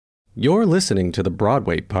You're listening to the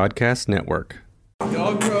Broadway Podcast Network.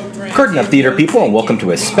 Curtain up, theater people, and welcome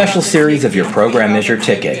to a special series of Your Program is Your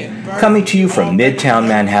Ticket, coming to you from Midtown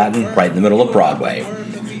Manhattan, right in the middle of Broadway.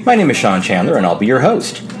 My name is Sean Chandler, and I'll be your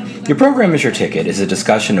host. Your Program is Your Ticket is a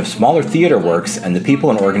discussion of smaller theater works and the people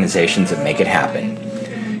and organizations that make it happen.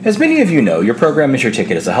 As many of you know, Your Program is Your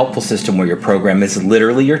Ticket is a helpful system where your program is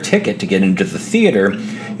literally your ticket to get into the theater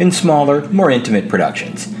in smaller, more intimate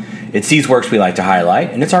productions. It's these works we like to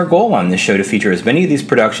highlight, and it's our goal on this show to feature as many of these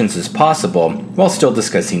productions as possible while still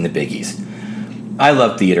discussing the biggies. I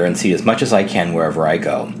love theater and see as much as I can wherever I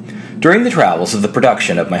go. During the travels of the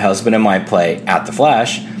production of my husband and my play, At the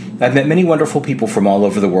Flash, I've met many wonderful people from all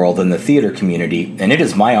over the world in the theater community, and it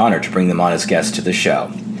is my honor to bring them on as guests to the show.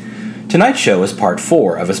 Tonight's show is part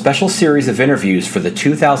 4 of a special series of interviews for the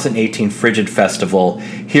 2018 Frigid Festival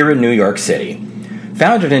here in New York City.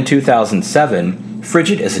 Founded in 2007,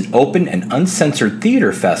 Frigid is an open and uncensored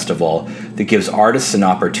theater festival that gives artists an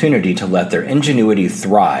opportunity to let their ingenuity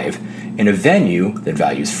thrive in a venue that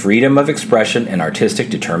values freedom of expression and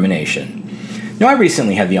artistic determination. Now, I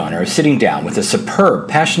recently had the honor of sitting down with a superb,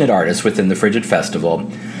 passionate artist within the Frigid Festival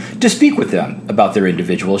to speak with them about their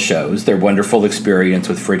individual shows, their wonderful experience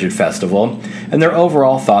with Frigid Festival, and their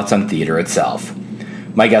overall thoughts on theater itself.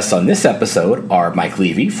 My guests on this episode are Mike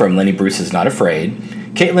Levy from Lenny Bruce Is Not Afraid,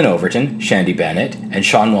 Caitlin Overton, Shandy Bennett, and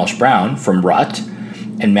Sean Welsh Brown from Rut,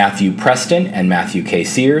 and Matthew Preston and Matthew K.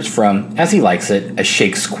 Sears from As He Likes It, a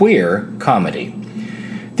Shakespeare comedy.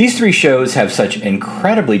 These 3 shows have such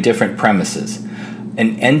incredibly different premises.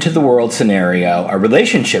 An end-to-the-world scenario, a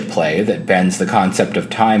relationship play that bends the concept of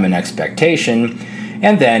time and expectation,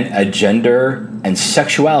 and then a gender and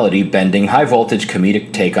sexuality-bending high-voltage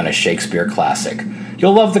comedic take on a Shakespeare classic.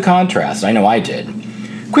 You'll love the contrast, I know I did.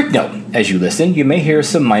 Quick note, as you listen, you may hear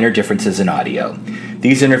some minor differences in audio.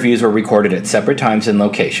 These interviews were recorded at separate times and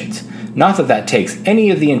locations. Not that that takes any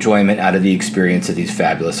of the enjoyment out of the experience of these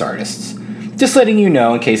fabulous artists. Just letting you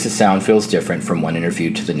know in case the sound feels different from one interview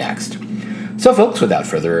to the next. So folks, without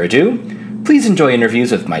further ado, please enjoy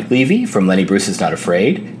interviews with Mike Levy from Lenny Bruce Is Not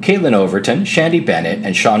Afraid, Caitlin Overton, Shandy Bennett,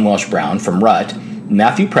 and Sean Welsh Brown from Rut,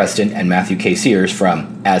 Matthew Preston and Matthew K. Sears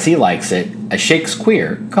from As He Likes It, a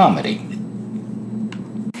Shakespeare comedy.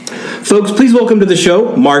 Folks, please welcome to the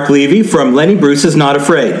show Mark Levy from Lenny Bruce Is Not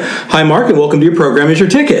Afraid. Hi, Mark, and welcome to Your Program is Your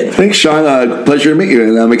Ticket. Thanks, Sean. Pleasure to meet you,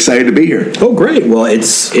 and I'm excited to be here. Oh, great. Well,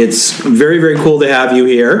 it's very, very cool to have you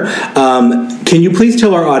here. Can you please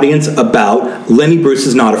tell our audience about Lenny Bruce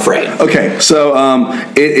Is Not Afraid? Okay, so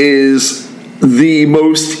it is the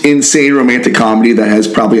most insane romantic comedy that has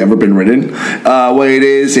probably ever been written. What it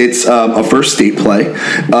is, it's a first state play,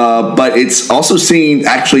 but it's also seen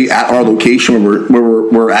actually at our location where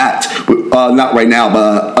we're at, not right now,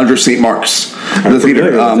 but under St. Mark's, the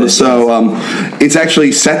theater. It's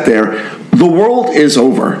actually set there. The world is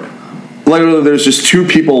over. Literally, there's just 2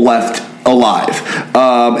 people left alive,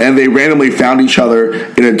 and they randomly found each other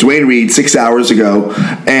in a Duane Reade 6 hours ago,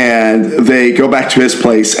 and they go back to his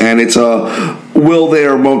place, and it's a will they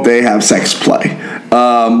or won't they have sex play,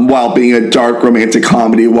 while being a dark romantic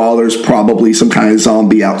comedy while there's probably some kind of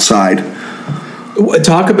zombie outside.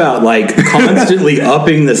 Talk about like constantly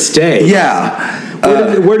upping the stakes. Yeah.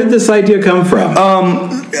 Where did this idea come from?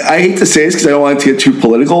 I hate to say this because I don't want it to get too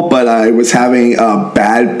political, but I was having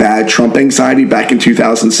bad Trump anxiety back in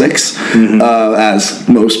 2006, as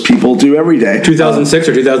most people do every day. 2006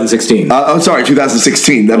 or 2016?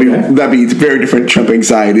 2016. That'd be very different Trump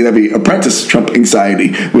anxiety. That'd be apprentice Trump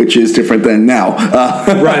anxiety, which is different than now.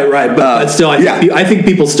 Right. But still, I think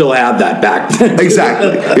people still have that back then.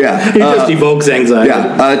 Exactly. Yeah. It just evokes anxiety.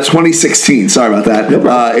 Yeah. 2016. Sorry about that. No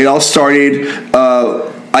problem. It all started.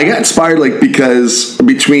 I got inspired because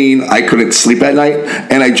I couldn't sleep at night,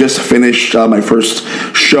 and I just finished my first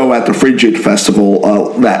show at the Frigid Festival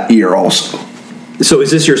that year also. So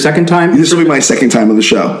is this your second time? This will be my second time on the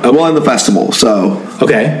show. Okay. Well, in the festival, so.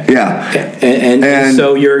 Okay. Yeah. And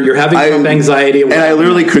so you're having Trump anxiety. And I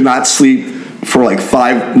literally could not sleep for like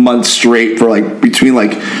 5 months straight for between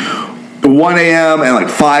 1 a.m.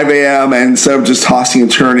 and 5 a.m. and instead of just tossing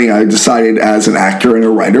and turning, I decided as an actor and a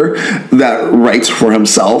writer that writes for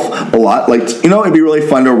himself a lot. It'd be really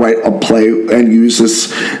fun to write a play and use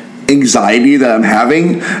this anxiety that I'm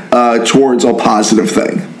having towards a positive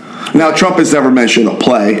thing. Now, Trump has never mentioned a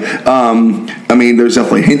play. There's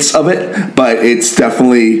definitely hints of it, but it's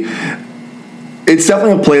definitely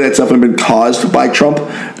a play that's definitely been caused by Trump,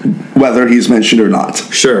 whether he's mentioned or not.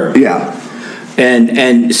 Sure. Yeah.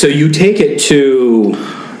 And so you take it to,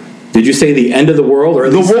 did you say the end of the world? Or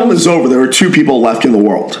the world is over. There are 2 people left in the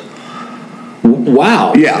world.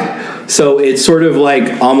 Wow. Yeah. So it sort of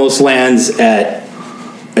almost lands at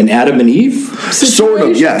an Adam and Eve situation? Sort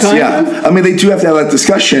of, yes, yeah. I mean, they do have to have that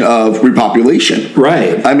discussion of repopulation.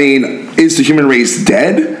 Right. I mean, is the human race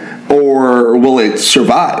dead, or will it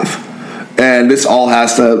survive? And this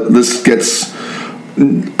gets...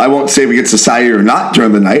 I won't say if it gets decided or not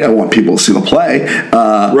during the night. I want people to see the play.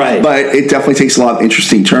 Right. But it definitely takes a lot of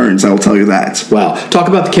interesting turns, I will tell you that. Wow. Talk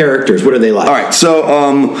about the characters. What are they like? All right. So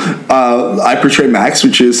I portray Max,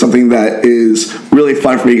 which is something that is really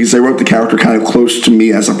fun for me because I wrote the character kind of close to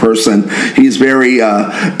me as a person. He's very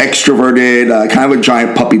extroverted, kind of a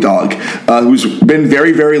giant puppy dog who's been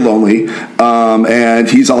very, very lonely. And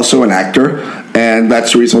he's also an actor. And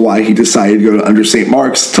that's the reason why he decided to go to Under St.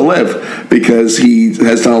 Mark's to live, because he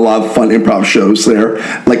has done a lot of fun improv shows there,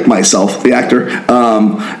 like myself, the actor.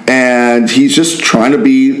 And he's just trying to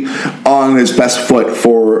be on his best foot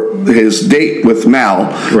for his date with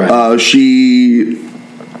Mal. Right.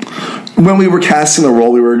 When we were casting the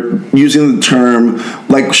role, we were using the term,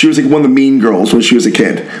 like, she was like one of the mean girls when she was a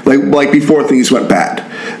kid, like before things went bad.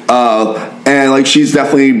 And like, she's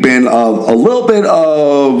definitely been a little bit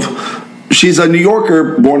of... She's a New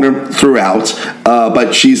Yorker born throughout,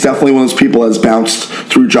 but she's definitely one of those people that's bounced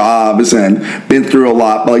through jobs and been through a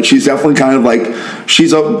lot. But like, she's definitely kind of like,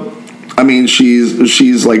 she's like,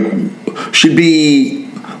 she'd be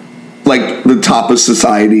like the top of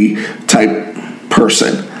society type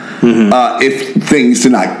person if things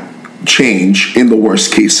did not change in the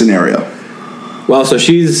worst case scenario. Well, so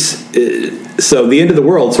so the end of the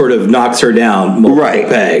world sort of knocks her down multiple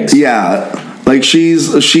pegs. Yeah. Like, she's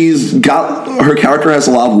got, her character has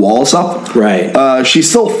a lot of walls up. Right. She's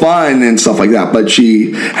still fun and stuff like that, but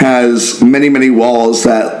she has many, many walls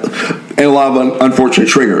and a lot of unfortunate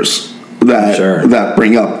triggers that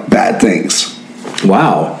bring up bad things.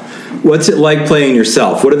 wow. What's it like playing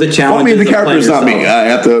yourself? What are the challenges? Well, I mean, the character's not me. I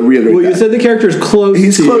have to reiterate. Well, you said the character's close.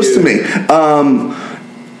 He's close to me.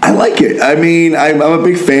 I like it. I mean, I'm a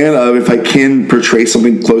big fan of, if I can portray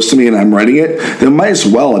something close to me and I'm writing it, then might as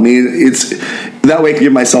well. I mean, it's that way I can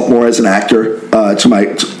give myself more as an actor to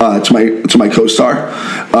my co-star,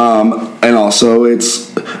 and also it's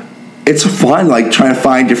fun, like, trying to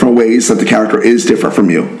find different ways that the character is different from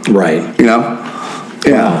you. Right. You know.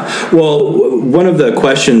 Yeah. Well, one of the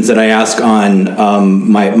questions that I ask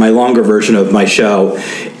on my longer version of my show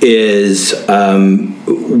is,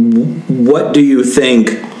 what do you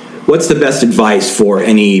think? What's the best advice for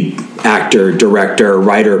any actor, director,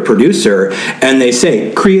 writer, producer? And they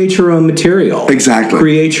say, create your own material. Exactly.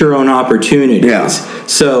 Create your own opportunities. Yeah.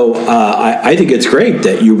 So I think it's great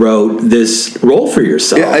that you wrote this role for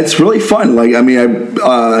yourself. Yeah, it's really fun. Like, I mean,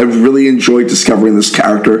 I've really enjoyed discovering this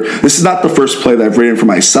character. This is not the first play that I've written for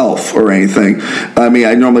myself or anything. I mean,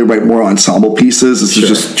 I normally write more ensemble pieces. This is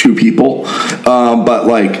just two people. But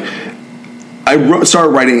like,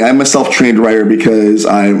 started writing. I'm a self-trained writer because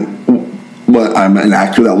I'm an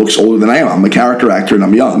actor that looks older than I am. I'm a character actor and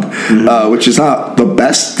I'm young, which is not the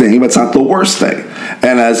best thing, but it's not the worst thing.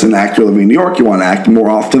 And as an actor living in New York, you want to act more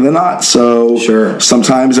often than not. So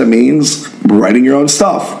sometimes it means writing your own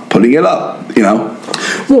stuff, putting it up, you know.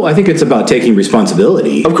 Well, I think it's about taking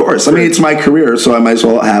responsibility. Of course. I mean, it's my career, so I might as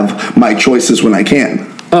well have my choices when I can.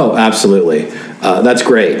 Oh, absolutely. That's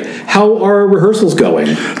great. How are rehearsals going?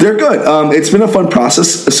 They're good. It's been a fun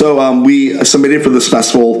process. So we submitted for this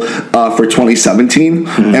festival for 2017,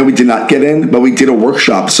 and we did not get in, but we did a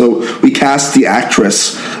workshop. So we cast the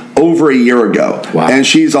actress over a year ago. Wow. And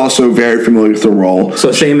she's also very familiar with the role.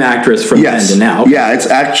 So same actress from then to now. Yeah, it's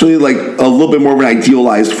actually like a little bit more of an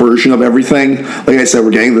idealized version of everything. Like I said,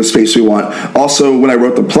 we're getting the space we want. Also, when I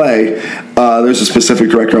wrote the play, there's a specific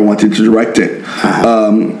director I wanted to direct it.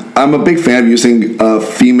 I'm a big fan of using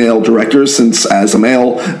female directors, since as a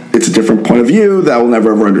male, it's a different point of view that I will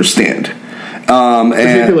never ever understand.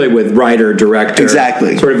 Particularly with writer, director.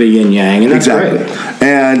 Exactly. Sort of a yin-yang, and that's great.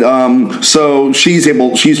 And so she's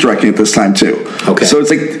directing it this time too. Okay. So it's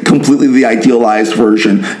like completely the idealized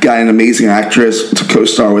version. Got an amazing actress to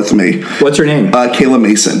co-star with me. What's her name? Kayla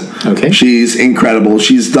Mason. Okay. She's incredible.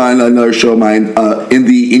 She's done another show of mine in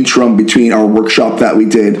the interim between our workshop that we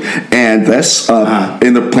did and this,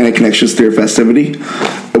 in the Planet Connections Theater Festivity.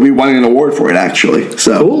 We won an award for it, actually.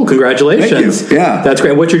 So cool, congratulations. Thank you. Yeah. That's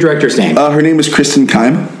great. What's your director's name? Her name is Kristen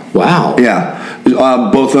Keim. Wow. Yeah.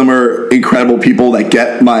 Both of them are incredible people that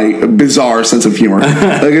get my bizarre sense of humor. Like,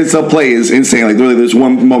 the play is insane. Like, literally, there's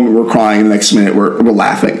one moment we're crying, and the next minute we're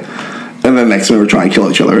laughing. And then the next minute we're trying to kill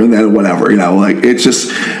each other, and then whatever, you know. Like, it's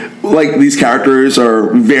just, like, these characters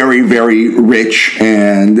are very, very rich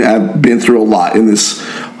and have been through a lot in this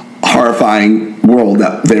horrifying world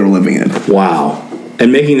that they were living in. Wow.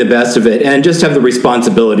 and making the best of it, and just have the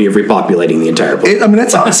responsibility of repopulating the entire book.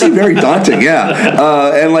 That's honestly very daunting,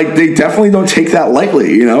 yeah. And like they definitely don't take that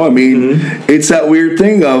lightly, It's that weird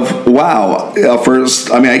thing of wow.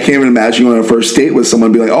 First, I can't even imagine going on a first date with someone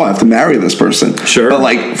and be like, oh, I have to marry this person. Sure, but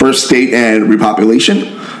like first date and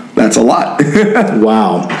repopulation, that's a lot.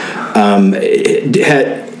 Wow.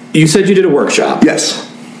 You said you did a workshop. Yes.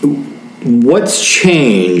 What's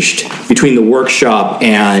changed between the workshop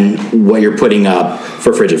and what you're putting up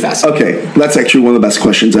for Frigid Fast? Okay, that's actually one of the best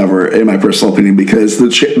questions ever, in my personal opinion, because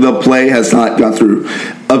the play has not gone through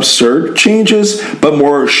absurd changes, but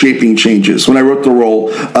more shaping changes. When I wrote the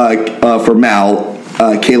role for Mal,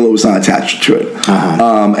 Kayla was not attached to it.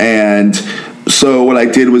 Uh-huh. And so what I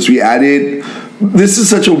did was we added... This is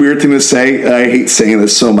such a weird thing to say. I hate saying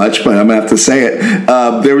this so much, but I'm going to have to say it.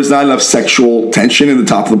 There was not enough sexual tension in the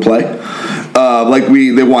top of the play.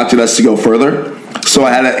 They wanted us to go further. So I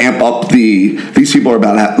had to amp up these people are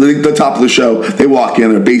about to have, the top of the show, they walk in,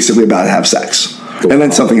 they're basically about to have sex. Cool. And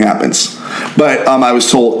then something happens. But I was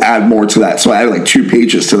told add more to that. So I added 2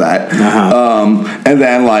 pages to that. Uh-huh. And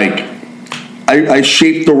then I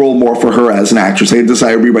shaped the role more for her as an actress. I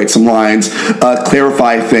decided to rewrite some lines,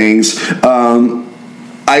 clarify things.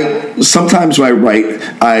 Sometimes when I write,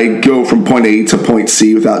 I go from point A to point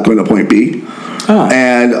C without going to point B.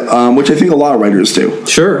 And which I think a lot of writers do.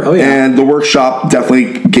 Sure. Oh yeah. And the workshop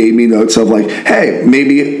definitely gave me notes of hey,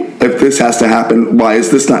 maybe if this has to happen, why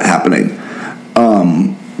is this not happening?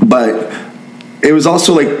 But it was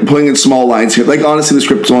also putting in small lines here. Honestly, the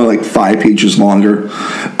script is only 5 pages longer.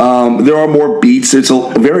 There are more beats. It's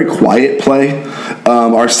a very quiet play.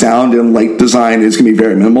 Our sound and light design is going to be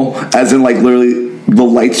very minimal, as in literally the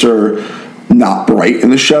lights are not bright in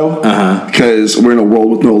the show because we're in a world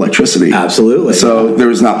with no electricity. Absolutely. So there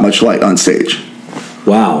is not much light on stage.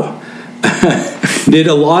 Wow. Did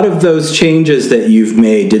a lot of those changes that you've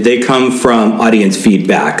made, did they come from audience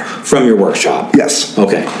feedback from your workshop? Yes.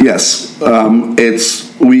 Okay. Yes.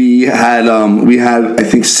 We had I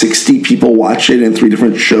think 60 people watch it in 3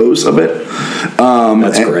 different shows of it.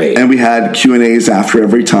 That's great. And we had Q&As after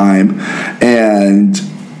every time, and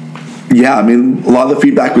yeah, a lot of the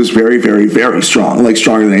feedback was very, very, very strong,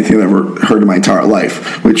 stronger than anything I've ever heard in my entire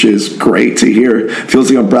life, which is great to hear. Feels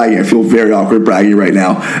like I'm bragging. I feel very awkward bragging right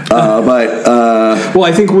now. Well,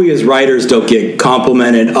 I think we as writers don't get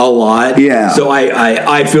complimented a lot. Yeah. So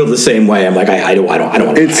I feel the same way. I'm I don't want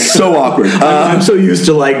to. It's so awkward. I'm so used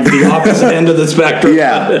to the opposite end of the spectrum.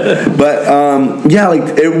 Yeah. But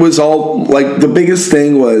it was all the biggest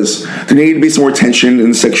thing was there needed to be some more tension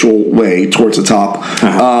in a sexual way towards the top.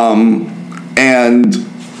 Uh-huh. And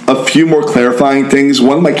a few more clarifying things.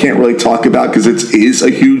 One of them I can't really talk about because it is a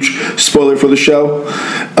huge spoiler for the show,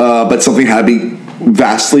 but something had to be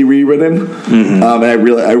vastly rewritten. Mm-hmm. And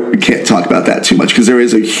I can't talk about that too much because there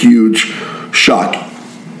is a huge shock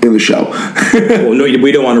in the show. Well, no,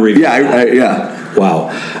 we don't want to review. Yeah. Wow.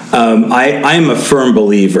 I'm a firm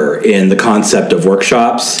believer in the concept of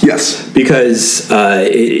workshops. Yes. Because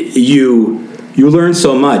you learn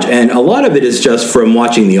so much, and a lot of it is just from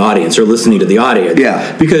watching the audience or listening to the audience.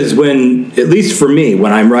 Yeah. Because at least for me,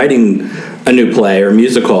 when I'm writing a new play or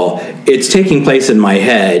musical, it's taking place in my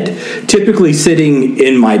head, typically sitting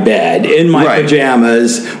in my bed, in my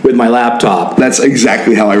pajamas, with my laptop. That's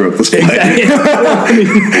exactly how I wrote this play. Exactly.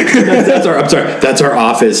 That's our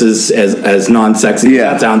office, as non-sexy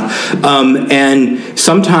as that sounds. And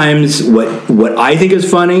sometimes what I think is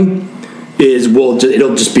funny is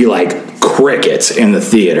it'll just be crickets in the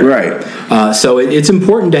theater. Right. So it's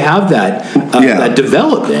important to have that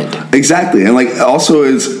development. Exactly. And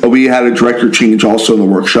also we had a director change also in the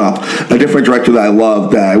workshop. A different director that I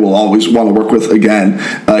love that I will always want to work with again.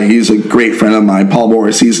 He's a great friend of mine, Paul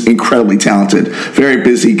Morris. He's incredibly talented, very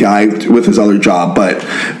busy guy with his other job, but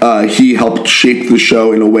he helped shape the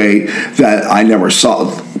show in a way that I never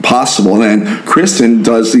saw possible. And then Kristen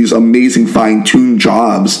does these amazing fine-tuned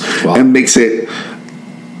jobs and makes it...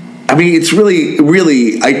 it's really,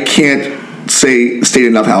 really, I can't state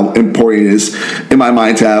enough how important it is in my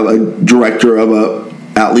mind to have a director of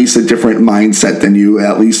at least a different mindset than you,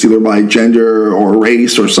 at least either by gender or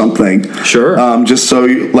race or something. Sure. Just so,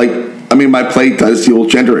 my play does deal with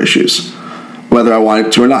gender issues, whether I want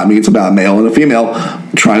it to or not. It's about a male and a female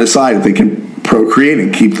trying to decide if they can procreate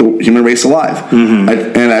and keep the human race alive. Mm-hmm.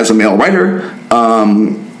 And as a male writer,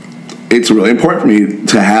 it's really important for me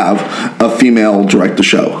to have a female direct the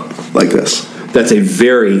show like this. That's a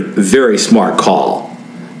very, very smart call,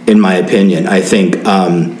 in my opinion. I think,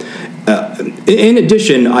 in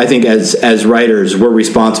addition, I think as writers, we're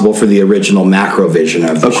responsible for the original macro vision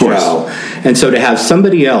of the show. And so to have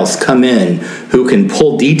somebody else come in who can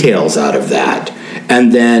pull details out of that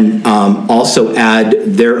and then also add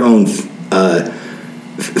their own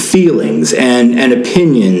feelings and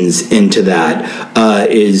opinions into that,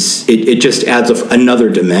 it just adds another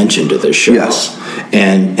dimension to the show. Yes.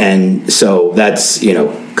 And so that's,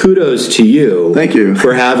 kudos to you. Thank you.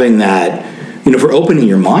 For having that, for opening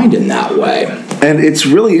your mind in that way. And it's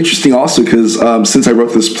really interesting also because since I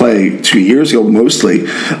wrote this play 2 years ago, mostly,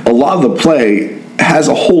 a lot of the play has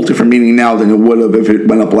a whole different meaning now than it would have if it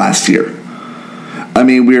went up last year. I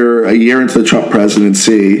mean, we're a year into the Trump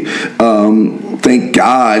presidency. Thank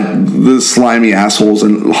God the slimy assholes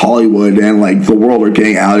in Hollywood and the world are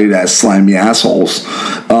getting outed as slimy assholes.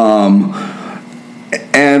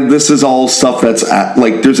 And this is all stuff that's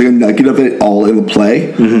there's a nugget of it all in the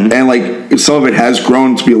play. Mm-hmm. And some of it has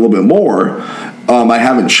grown to be a little bit more. I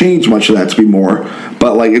haven't changed much of that to be more,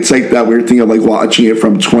 but it's that weird thing of watching it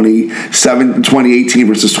from 2018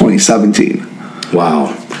 versus 2017.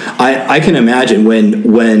 Wow. I can imagine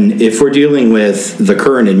when if we're dealing with the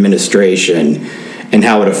current administration and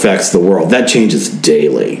how it affects the world, that changes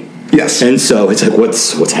daily. Yes. And so it's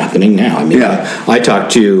what's happening now? I mean, yeah. I talk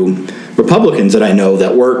to Republicans that I know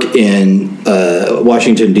that work in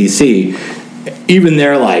Washington, D.C., even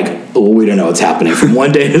they're we don't know what's happening from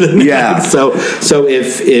one day to the next. Yeah. So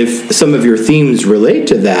if some of your themes relate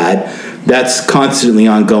to that, that's constantly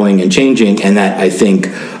ongoing and changing, and that I think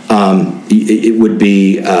it would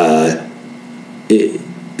be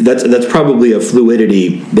that's probably a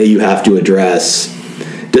fluidity that you have to address.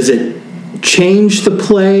 Does it change the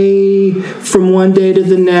play from one day to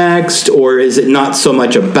the next, or is it not so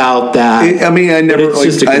much about that? I never,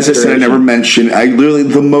 as I said, I never mention.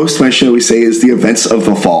 The most mention that we say is the events of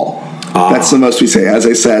the fall. That's the most we say. As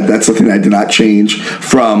I said, that's something that I did not change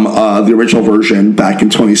from the original version back in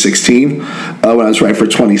 2016 when I was writing for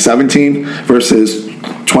 2017 versus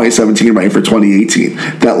 2017 writing for 2018.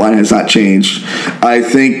 That line has not changed. I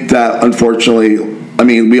think that, unfortunately,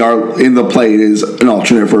 we are in the play. It is an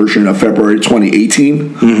alternate version of February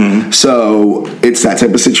 2018. Mm-hmm. So it's that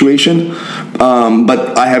type of situation.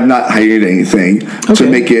 But I have not hired anything to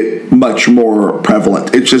make it much more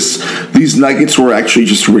prevalent. It's just these nuggets were actually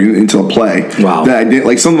just written into a play. Wow. That I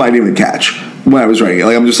didn't, some of them I didn't even catch when I was writing it.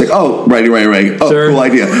 I'm just writing. Oh, sure. Cool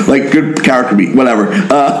idea. Good character beat, whatever.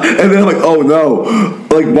 And then I'm oh no.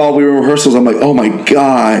 While we were in rehearsals, I'm oh my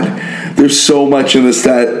God. There's so much in this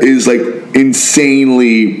that is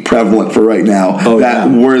insanely prevalent for right now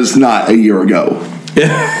was not a year ago.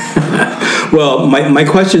 Well, my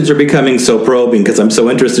questions are becoming so probing because I'm so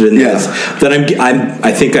interested in this that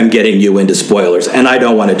I think I'm getting you into spoilers, and I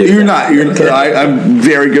don't want to do You're that. You're not. I'm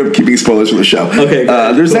very good at keeping spoilers for the show. Okay.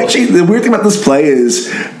 There's actually the weird thing about this play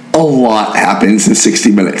is a lot happens in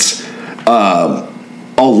 60 minutes. A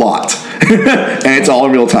lot, and it's all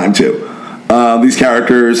in real time too. These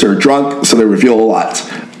characters are drunk, so they reveal a lot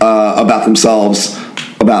about themselves,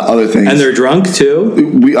 about other things. And they're drunk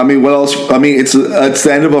too? What else? It's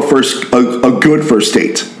the end of a good first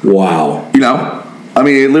date. Wow.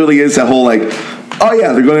 It literally is that whole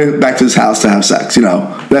they're going back to his house to have sex.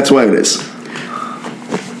 That's what it is.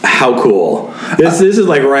 Well,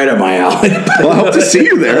 I hope to see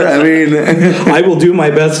you there. I mean, I will do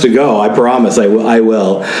my best to go. I promise I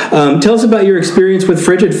will. Tell us about your experience with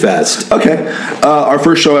Frigid Fest. Okay. Our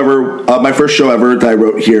first show ever, my first show ever that I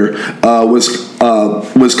wrote here was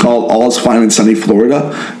called All Is Fine in Sunny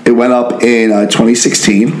Florida. It went up in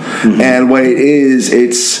 2016. Mm-hmm. And what it is,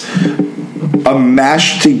 it's a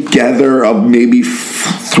mashed together of maybe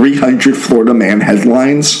 300 Florida Man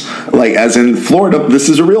headlines, like as in Florida. This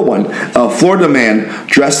is a real one. Florida man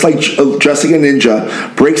dressed like a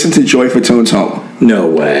ninja breaks into Joey Fatone's home. No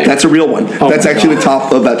way. That's a real one. Oh, that's actually the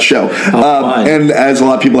top of that show. And as a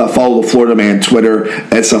lot of people that follow the Florida Man Twitter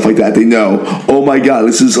and stuff like that, they know, oh my God,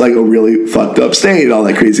 this is like a really fucked up state, all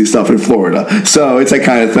that crazy stuff in Florida. So it's that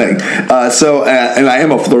kind of thing. And I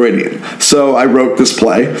am a Floridian. So I wrote this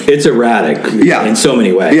play. It's erratic. Yeah. In so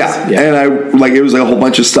many ways. Yeah. And it was like a whole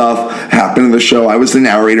bunch of stuff happened in the show. I was the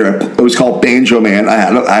narrator. It was called Banjo Man.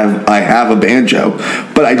 I have a banjo,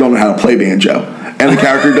 but I don't know how to play banjo. And the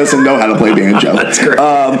character doesn't know how to play banjo. That's great.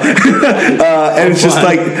 And it's just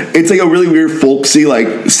like, it's like a really weird folksy,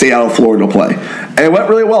 like, stay out of Florida play. And it went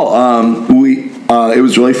really well. It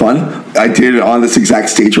was really fun. I did it on this exact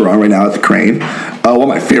stage we're on right now at the Crane. One of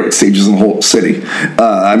my favorite stages in the whole city.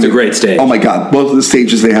 It's a great stage. Oh my God. Both of the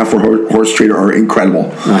stages they have for Horse Trader are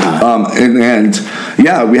incredible. Uh-huh. And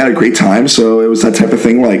yeah, we had a great time. So it was that type of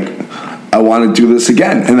thing like, I want to do this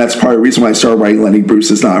again. And that's part of the reason why I started writing Lenny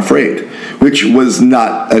Bruce Is Not Afraid, which was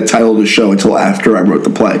not a title of the show until after I wrote the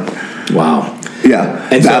play. Wow. Yeah,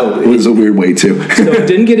 And that so was a weird way too. So it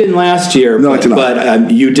didn't get in last year. No, it did not.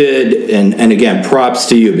 But you did, and again, props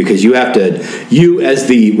to you, because you as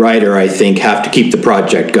the writer, I think, have to keep the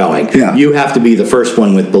project going. Yeah. You have to be the first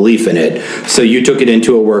one with belief in it. So you took it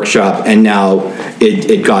into a workshop, and now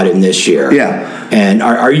it got in this year. Yeah. And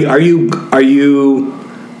are you?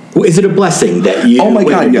 Is it a blessing that you? Oh my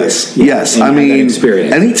God! Yes, yes. I mean,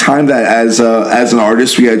 experience. Anytime that as an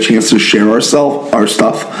artist we had a chance to share our stuff,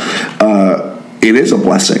 it is a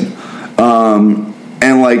blessing.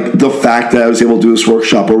 And like the fact that I was able to do this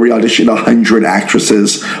workshop where we auditioned 100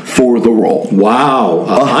 actresses for the role. Wow,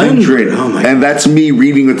 100, Oh my! And that's me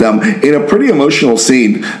reading with them in a pretty emotional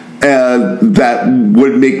scene that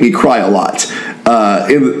would make me cry a lot.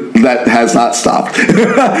 That has not stopped.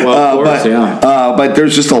 Well, of course, but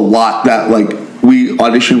there's just a lot that like we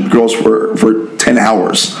auditioned girls for 10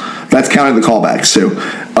 hours. That's counting the callbacks too.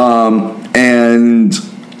 And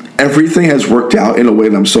everything has worked out in a way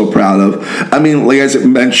that I'm so proud of. I mean, like I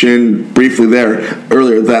mentioned briefly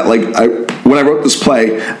earlier, that like when I wrote this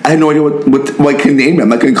play, I had no idea what I can name it. I'm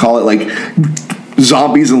not going to call it like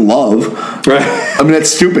Zombies in Love. Right. I mean,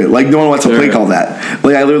 that's stupid. Like, no one wants a play called that.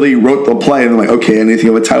 Like, I literally wrote the play and I'm like, okay, I need to think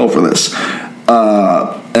of a title for this.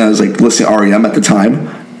 And I was like listening to R.E.M. at the time,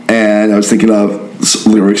 and I was thinking of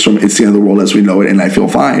lyrics from It's the End of the World as We Know It and I Feel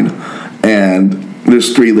Fine. And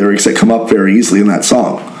there's 3 lyrics that come up very easily in that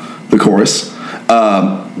song. The chorus,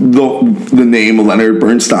 the name Leonard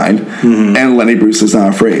Bernstein, and Lenny Bruce Is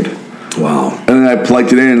Not Afraid. Wow. And then I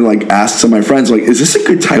plugged it in and like asked some of my friends, like, is this a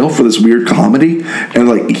good title for this weird comedy? And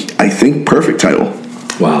like, I think perfect title.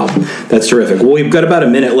 Wow, that's terrific. Well, we've got about a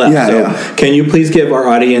minute left. Can you please give our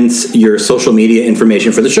audience your social media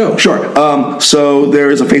information for the show? Sure. So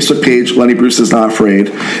there is a Facebook page, Lenny Bruce Is Not Afraid.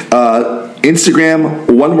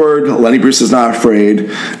 Instagram, one word, Lenny Bruce Is Not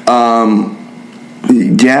Afraid.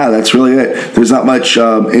 Yeah, that's really it. There's not much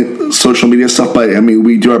social media stuff, but I mean,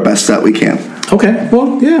 we do our best that we can. Okay.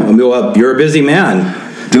 Well, yeah. I mean, you're a busy man.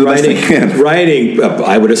 Do the best I can. Writing,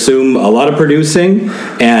 I would assume a lot of producing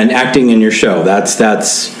and acting in your show. That's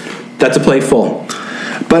a plate full.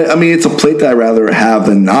 But I mean, it's a plate that I'd rather have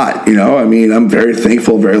than not. You know, I mean, I'm very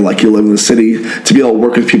thankful, very lucky to live in the city, to be able to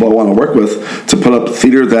work with people I want to work with, to put up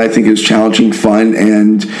theater that I think is challenging, fun,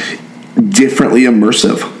 and differently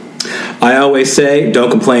immersive. I always say,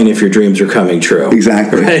 don't complain if your dreams are coming true.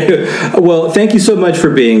 Exactly. Right? Well, thank you so much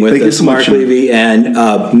for being with us, Mark Levy,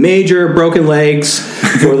 and major broken legs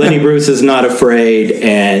for Lenny Bruce Is Not Afraid,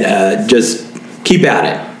 and just keep at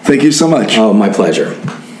it. Thank you so much. Oh, my pleasure.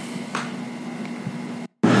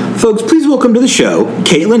 Folks, please welcome to the show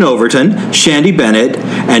Caitlin Overton, Shandy Bennett,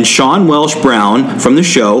 and Sean Welsh Brown from the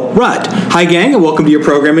show Rut. Hi, gang, and welcome to your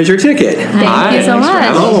program Is Your Ticket. Thank you so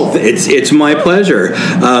much. Oh, it's my pleasure.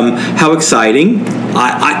 How exciting.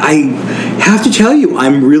 I have to tell you,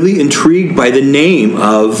 I'm really intrigued by the name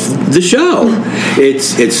of the show.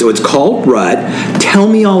 It's called Rut. Tell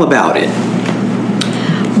me all about it.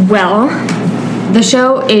 Well, the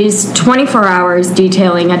show is 24 hours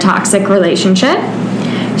detailing a toxic relationship.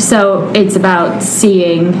 So it's about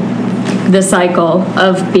seeing the cycle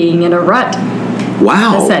of being in a rut.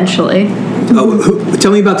 Wow. Essentially.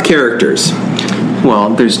 Tell me about the characters.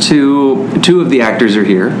 Well, there's two of the actors are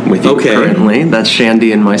here with you currently. That's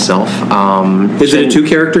Shandy and myself. Is it a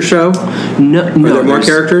 2-character show? No. Are there more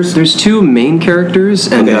characters? There's 2 main characters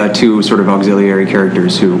and 2 sort of auxiliary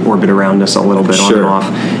characters who orbit around us a little bit on and off.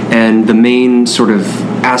 And the main sort of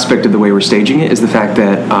aspect of the way we're staging it is the fact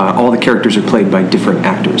that all the characters are played by different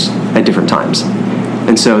actors at different times.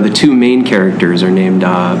 And so the 2 main characters are named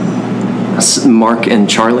Mark and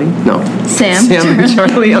Charlie? No. Sam and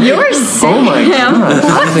Charlie. You're Sam. Oh my God.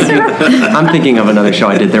 I'm thinking of another show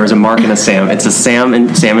I did. There was a Mark and a Sam. It's a Sam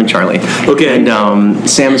and Charlie. Okay. And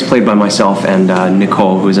Sam is played by myself and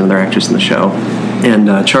Nicole, who's another actress in the show.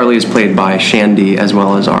 And Charlie is played by Shandy as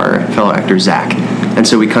well as our fellow actor Zach. And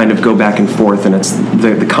so we kind of go back and forth, and it's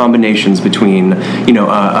the combinations between,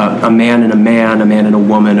 a man and a man, a man and a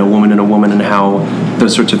woman and a woman, and how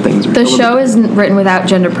those sorts of things are. The show is written without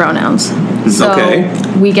gender pronouns. So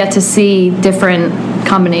we get to see different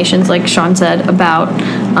combinations, like Sean said, about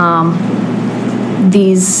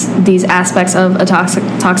these aspects of a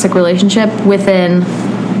toxic relationship within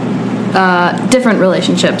different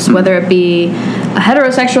relationships, whether it be a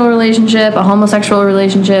heterosexual relationship, a homosexual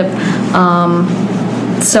relationship.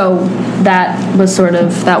 So that was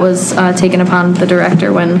taken upon the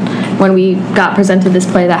director when we got presented this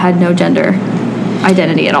play that had no gender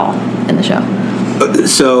identity at all in the show.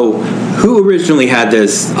 So, who originally had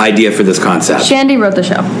this idea for this concept? Shandy wrote the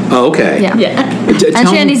show. Oh, okay. Yeah. And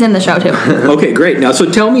Shandy's in the show too. Okay, great. Now, so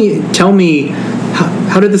tell me,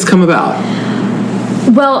 how did this come about?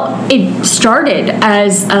 Well, it started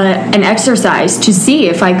as an exercise to see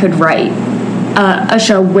if I could write a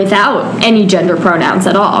show without any gender pronouns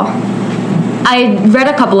at all. I read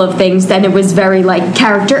a couple of things, then it was very like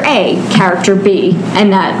character A, character B,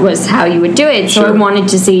 and that was how you would do it. So I wanted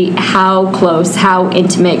to see how close, how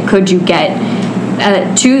intimate could you get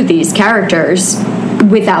to these characters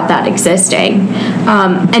without that existing.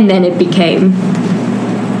 And then it became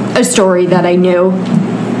a story that I knew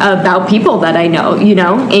about people that I know,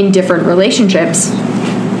 in different relationships.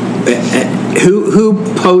 Who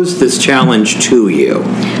posed this challenge to you?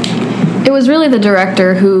 It was really the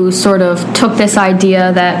director who sort of took this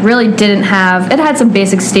idea that really didn't have. It had some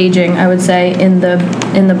basic staging, I would say, in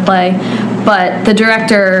the play, but the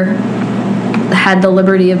director had the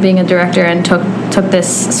liberty of being a director and took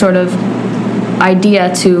this sort of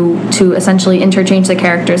idea to essentially interchange the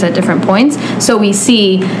characters at different points. So we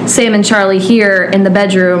see Sam and Charlie here in the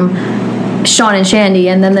bedroom, Sean and Shandy,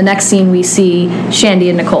 and then the next scene we see Shandy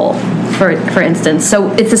and Nicole, for instance.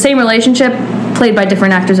 So it's the same relationship played by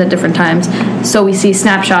different actors at different times. So we see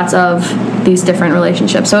snapshots of these different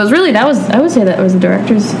relationships. So it was really, I would say that was the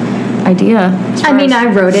director's idea.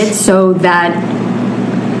 I wrote it so that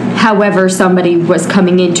however somebody was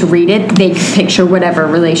coming in to read it, they could picture whatever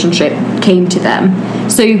relationship came to them.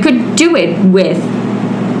 So you could do it with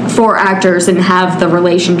 4 actors and have the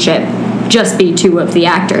relationship just be 2 of the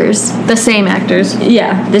actors. The same actors.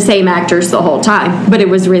 Yeah, the same actors the whole time. But it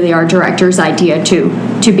was really our director's idea to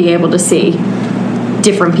be able to see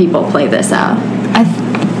different people play this out.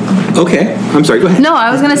 Okay, I'm sorry, go ahead. No,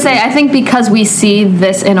 I was going to say, I think because we see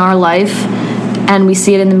this in our life and we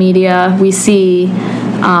see it in the media, we see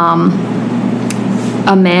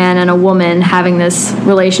a man and a woman having this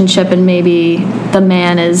relationship, and maybe the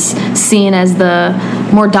man is seen as the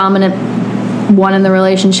more dominant one in the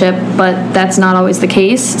relationship, but that's not always the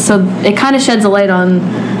case. So it kind of sheds a light on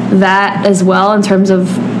that as well in terms of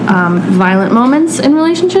violent moments in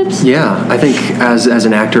relationships. Yeah, I think as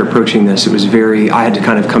an actor approaching this, it was I had to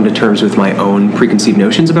kind of come to terms with my own preconceived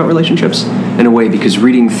notions about relationships in a way, because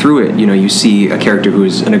reading through it, you see a character who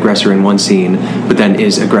is an aggressor in one scene, but then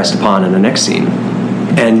is aggressed upon in the next scene.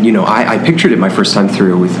 And, I pictured it my first time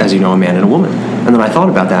through with, as you know, a man and a woman. And then I thought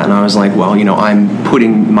about that, and I was like, well, I'm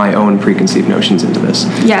putting my own preconceived notions into this.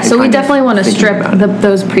 Yeah, so we definitely want to strip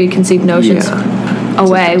those preconceived notions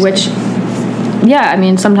away, which...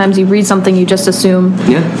 Yeah, sometimes you read something, you just assume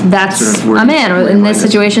that's sort of a man, or in this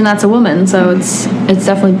situation, that's a woman. So it's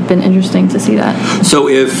definitely been interesting to see that. So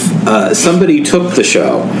if somebody took the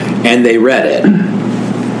show and they read it,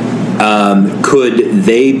 could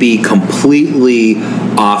they be completely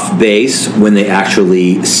off base when they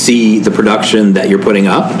actually see the production that you're putting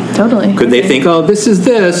up? Totally. Could they think, oh, this is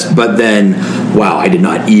this, but then, wow, I did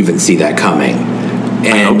not even see that coming?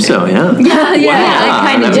 And I hope so, yeah.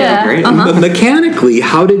 I kind of did. Great. But mechanically,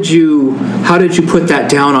 how did you put that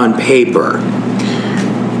down on paper?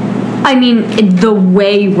 The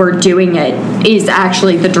way we're doing it is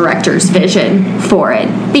actually the director's vision for it,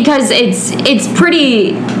 because it's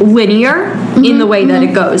pretty linear in the way that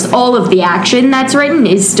it goes. All of the action that's written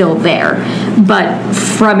is still there, but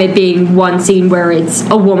from it being one scene where it's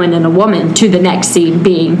a woman and a woman to the next scene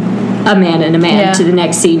being a man and a man to the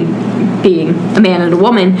next scene being a man and a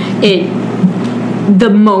woman, the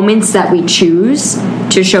moments that we choose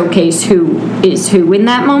to showcase who is who in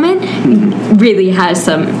that moment really has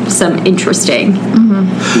some interesting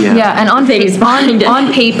and on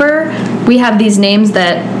paper we have these names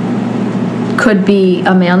that could be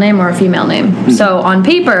a male name or a female name. So on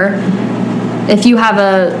paper, if you have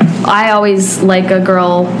I always like the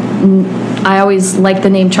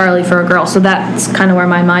name Charlie for a girl, so that's kind of where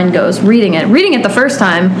my mind goes. Reading it the first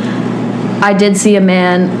time, I did see a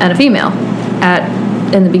man and a female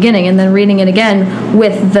in the beginning, and then reading it again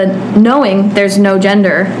with the knowing there's no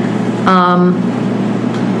gender,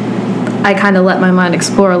 I kind of let my mind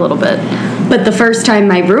explore a little bit. But the first time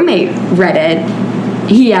my roommate read it,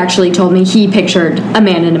 he actually told me he pictured a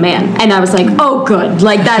man and a man, and I was like, oh good,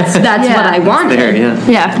 like that's what I wanted.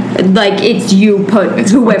 Like it's you put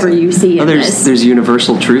whoever you see in this. There's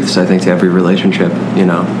universal truths, I think, to every relationship,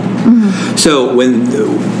 So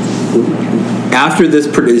after this,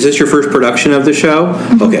 is this your first production of the show?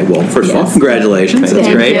 Okay, well, first of all, congratulations. That's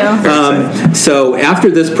great. So after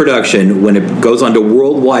this production, when it goes on to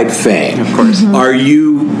worldwide fame, of course, are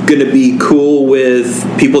you going to be cool with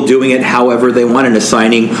people doing it however they want and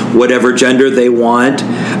assigning whatever gender they want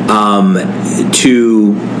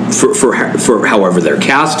for however their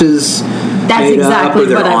cast is made up, or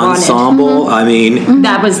their ensemble? I mean,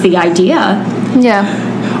 that was the idea. Yeah.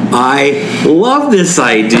 I love this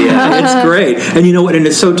idea. It's great. And you know what? And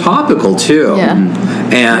it's so topical, too. Yeah.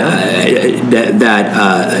 and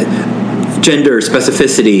that gender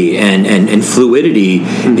specificity and fluidity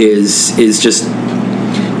is just.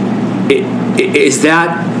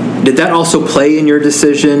 Did that also play in your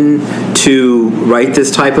decision to write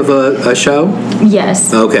this type of a show?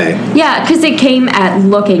 Yes. Okay. Yeah, because it came at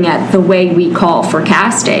looking at the way we call for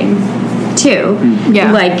casting, too.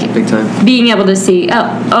 Yeah. Like, Big time. being able to see,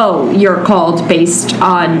 oh, you're called based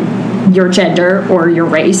on your gender or your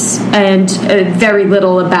race, and very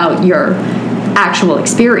little about your actual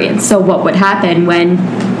experience. So what would happen when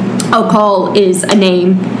a call is a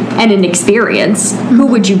name and an experience? Who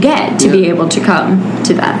would you get to be able to come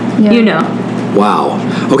to that? Yeah. You know? Wow.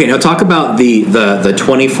 Okay, now talk about the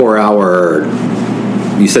 24-hour.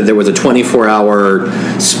 You said there was a 24-hour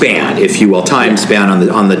span, if you will, time span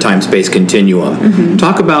on the time-space continuum.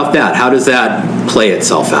 Talk about that. How does that play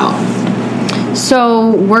itself out?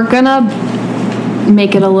 So we're gonna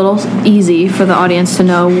make it a little easy for the audience to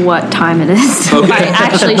know what time it is by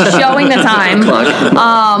actually showing the time.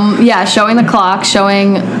 Showing the clock,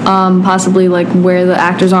 showing possibly like where the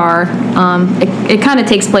actors are. It kind of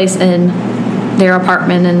takes place in their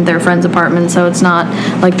apartment and their friend's apartment, so it's not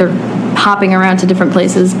like they're hopping around to different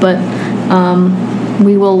places, but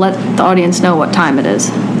we will let the audience know what time it is.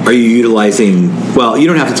 Are you utilizing, well, you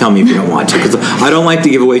don't have to tell me if you don't want to, because I don't like to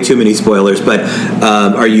give away too many spoilers, but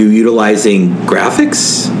are you utilizing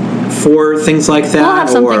graphics for things like that? We'll have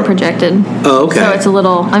something projected. Oh, okay. So it's a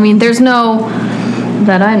little, I mean, there's no,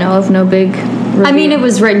 that I know of, no big reveal. I mean, it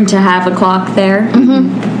was written to have a clock there.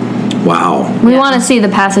 Wow. We want to see the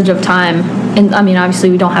passage of time. And I mean, obviously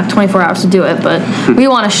we don't have 24 hours to do it, but we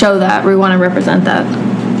want to show that. We want to represent that.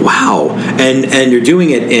 Wow. And you're doing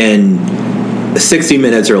it in 60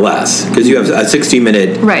 minutes or less, because you have a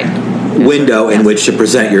 60-minute window in which to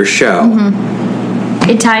present your show.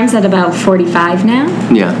 It times at about 45 now.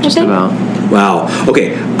 Yeah, just about. Wow.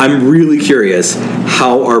 Okay, I'm really curious.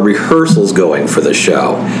 How are rehearsals going for the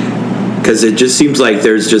show? Because it just seems like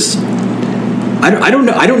there's just I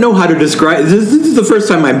don't know how to describe. This is the first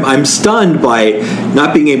time I'm stunned by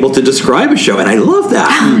not being able to describe a show, and I love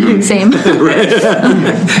that. Same.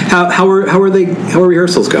 How are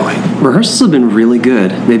rehearsals going? Rehearsals have been really good.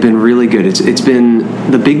 They've been really good. It's been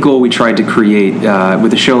the big goal we tried to create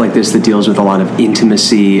with a show like this that deals with a lot of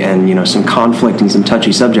intimacy and some conflict and some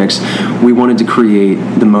touchy subjects. We wanted to create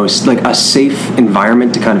the most like a safe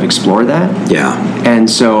environment to kind of explore that. Yeah. And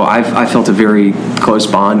so I felt a very close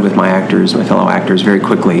bond with my actors, my fellow actors, very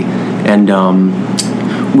quickly, and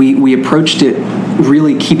we approached it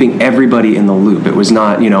really keeping everybody in the loop. It was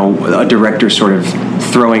not a director sort of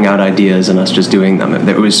throwing out ideas and us just doing them.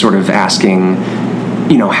 It was sort of asking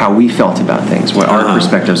how we felt about things, what our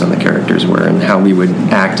perspectives on the characters were, and how we would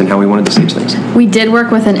act and how we wanted to stage things. We did work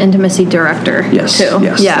with an intimacy director too.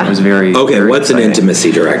 Yes, yeah. It was very okay. What's exciting. An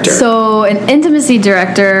intimacy director? So an intimacy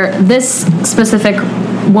director, this specific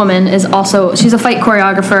woman is also, she's a fight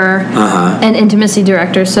choreographer and intimacy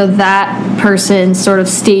director, so that person sort of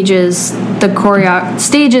stages the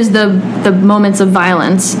moments of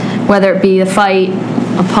violence, whether it be a fight,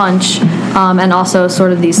 a punch, and also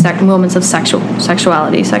sort of these moments of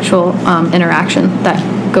sexuality, sexual interaction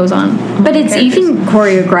that goes on. But it's even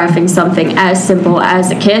choreographing something as simple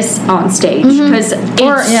as a kiss on stage, because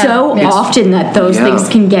often that those things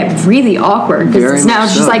can get really awkward, because it's now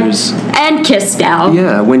just like and kiss now.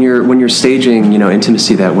 Yeah, when you're staging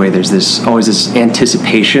intimacy that way, there's always this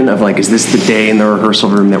anticipation of like, is this the day in the rehearsal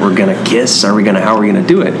room that we're gonna kiss? How are we gonna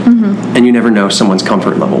do it? And you never know someone's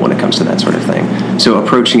comfort level when it comes to that sort of thing. So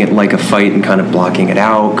approaching it like a fight and kind of blocking it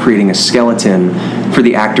out, creating a skeleton for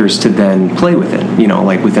the actors to then play with it,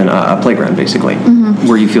 like within a playground, basically,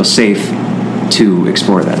 where you feel safe to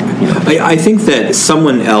explore that. I think that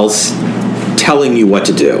someone else telling you what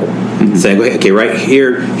to do, saying, okay, right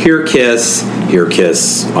here kiss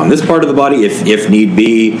on this part of the body, if need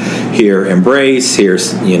be, here embrace, here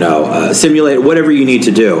simulate, whatever you need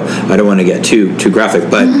to do. I don't want to get too graphic,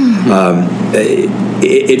 but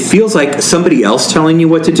it feels like somebody else telling you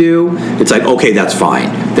what to do. It's like, okay, that's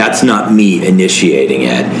fine. That's not me initiating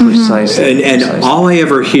it. Precisely. And all I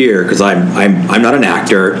ever hear, because I'm not an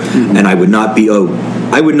actor, and I would not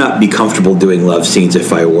be comfortable doing love scenes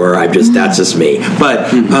if I were. That's just me.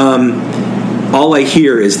 But all I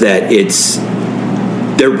hear is that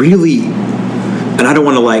they're really, and I don't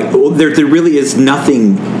want to there really is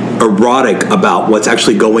nothing erotic about what's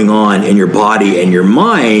actually going on in your body and your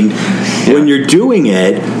mind when you're doing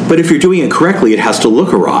it. But if you're doing it correctly, it has to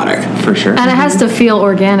look erotic. For sure. And it has to feel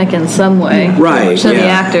organic in some way. Right. To the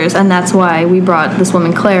actors. And that's why we brought this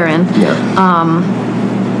woman Claire in. Yeah.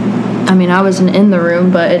 I mean, I wasn't in the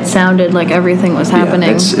room, but it sounded like everything was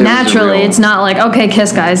happening naturally. It's not like, okay,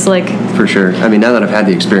 kiss, guys. Like, for sure. I mean, now that I've had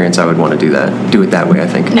the experience, I would want to do it that way, I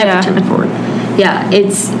think. Yeah. Moving forward. Yeah,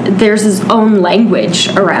 there's his own language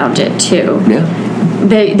around it too. Yeah.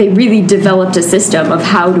 They really developed a system of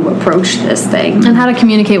how to approach this thing and how to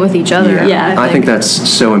communicate with each other. Yeah, I think that's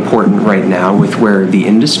so important right now with where the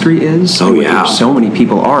industry is. Oh, with yeah. Where so many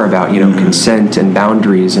people are about, consent and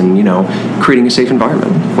boundaries and, creating a safe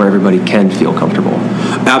environment where everybody can feel comfortable.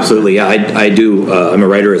 Absolutely. Yeah, I do. I'm a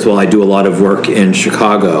writer as well. I do a lot of work in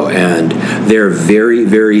Chicago, and they're very,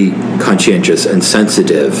 very conscientious and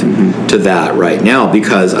sensitive to that right now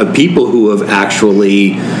because of people who have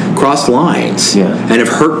actually crossed lines and have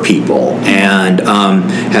hurt people and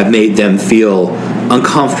have made them feel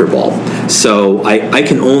uncomfortable. So I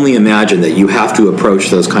can only imagine that you have to approach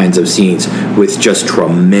those kinds of scenes with just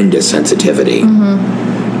tremendous sensitivity.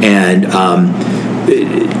 And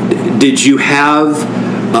did you have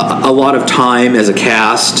a lot of time as a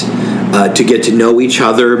cast to get to know each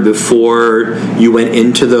other before you went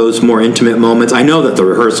into those more intimate moments? I know that the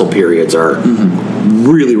rehearsal periods are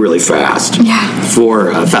really, really fast for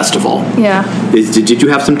a festival. Yeah. Did you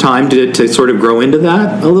have some time to sort of grow into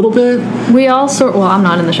that a little bit? We all well, I'm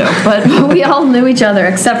not in the show, but we all knew each other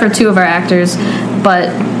except for two of our actors. But,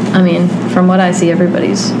 I mean, from what I see,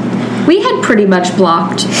 everybody's... We had pretty much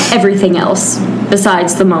blocked everything else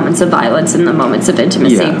besides the moments of violence and the moments of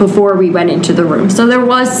intimacy before we went into the room. So there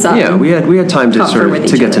was some. Yeah, we had time to sort of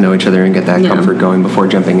to get to know each other and get that comfort going before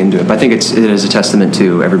jumping into it. But I think it is a testament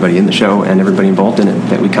to everybody in the show and everybody involved in it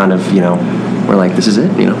that we kind of, we're like, this is it,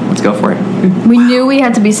 let's go for it. We knew we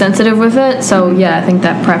had to be sensitive with it, so I think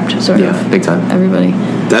that prepped sort of big time. Everybody.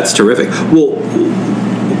 That's terrific. Well,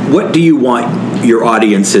 what do you want your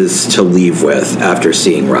audiences to leave with after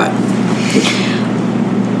seeing Rut?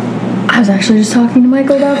 I was actually just talking to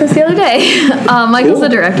Michael about this the other day. Michael's the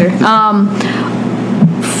director.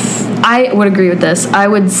 I would agree with this. I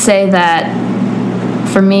would say that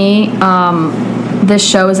for me, this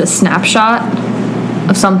show is a snapshot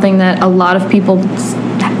of something that a lot of people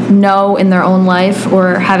know in their own life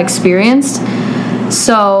or have experienced.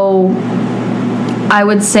 So I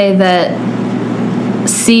would say that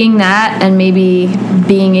seeing that and maybe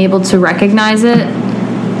being able to recognize it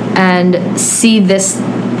and see this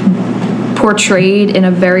portrayed in a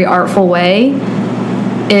very artful way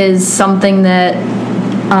is something that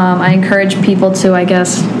I encourage people to, I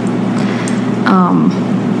guess,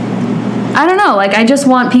 I don't know, I just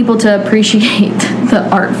want people to appreciate the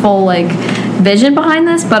artful, vision behind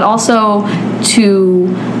this, but also to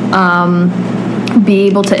be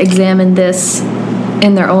able to examine this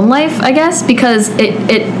in their own life, I guess, because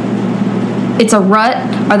it's a rut.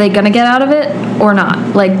 Are they going to get out of it or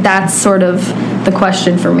not? That's sort of the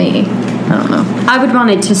question for me. I don't know. I would want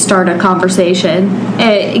it to start a conversation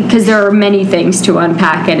because there are many things to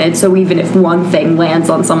unpack in it. So even if one thing lands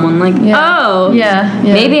on someone maybe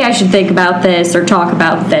I should think about this or talk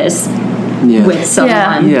about this with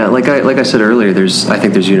someone. Yeah, like I said earlier, I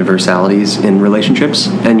think there's universalities in relationships,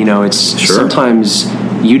 and it's sometimes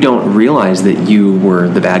you don't realize that you were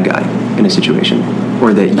the bad guy in a situation,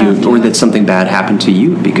 or that or that something bad happened to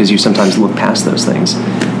you because you sometimes look past those things,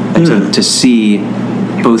 and to see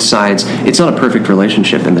both sides. It's not a perfect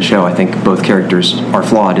relationship in the show. I think both characters are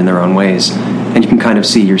flawed in their own ways, and you can kind of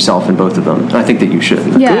see yourself in both of them. And I think that you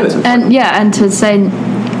should. And to say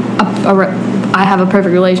I have a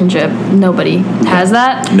perfect relationship, nobody has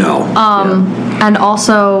that. No. And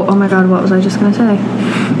also, oh my God, what was I just gonna say?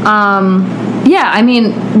 I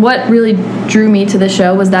mean, what really drew me to the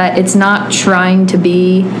show was that it's not trying to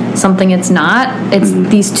be something it's not. It's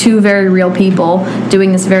these two very real people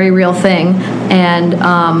doing this very real thing, and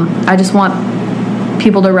I just want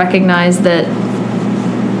people to recognize that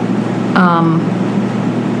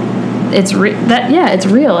it's it's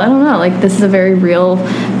real. I don't know, this is a very real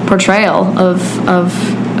portrayal of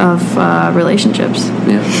relationships.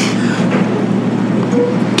 Yeah.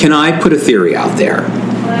 Can I put a theory out there?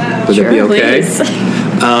 Would Sure, that be okay? please.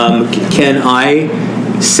 Can I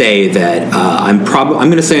say that I'm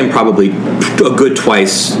going to say I'm probably a good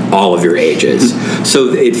twice all of your ages.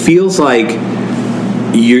 So it feels like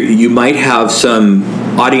you might have some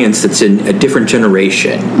audience that's in a different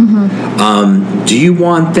generation. Do you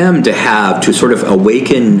want them to sort of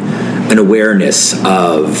awaken an awareness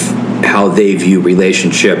of how they view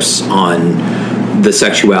relationships on the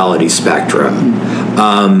sexuality spectrum?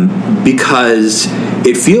 Because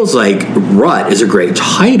it feels like Rut is a great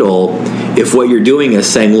title if what you're doing is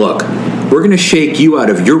saying, look, we're going to shake you out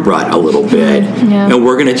of your rut a little bit, and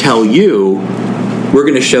we're going to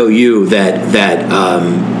show you that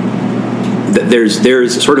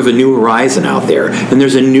there's sort of a new horizon out there, and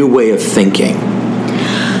there's a new way of thinking.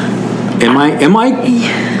 Am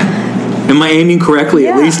I aiming correctly?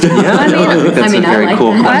 At least. Yeah, I think that's a very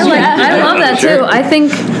cool question. I love that too. I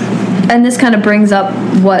think, and this kind of brings up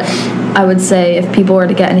what I would say if people were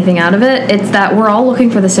to get anything out of it, it's that we're all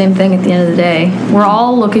looking for the same thing at the end of the day. We're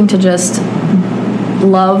all looking to just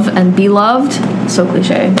love and be loved. So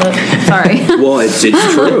cliche, but sorry. Well, it's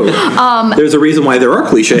true. There's a reason why there are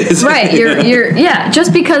cliches. Right. You're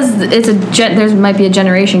just because it's there might be a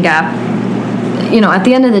generation gap. At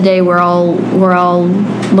the end of the day, we're all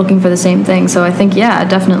looking for the same thing. So I think,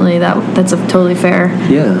 definitely that's a totally fair.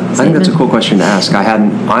 Yeah, I think that's a cool question to ask. I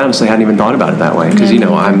honestly hadn't even thought about it that way because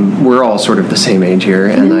we're all sort of the same age here,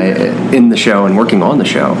 and in the show and working on the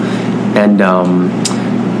show, and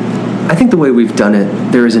I think the way we've done it,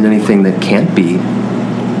 there isn't anything that can't be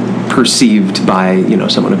perceived by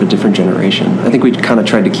someone of a different generation. I think we kind of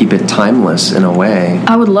tried to keep it timeless in a way.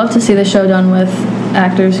 I would love to see the show done with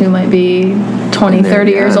actors who might be 20,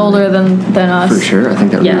 30 years older than us. For sure, I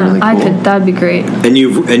think that would be really cool. That'd be great. And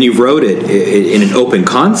you've wrote it in an open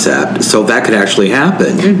concept, so that could actually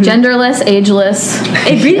happen. Mm-hmm. Genderless, ageless.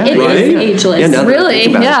 It is ageless. Yeah, really?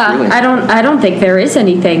 Yeah. Really. I don't think there is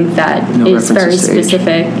anything that is very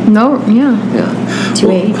specific. No. Yeah. To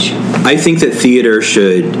age. I think that theater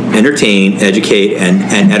should entertain, educate,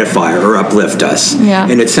 and edify or uplift us. Yeah.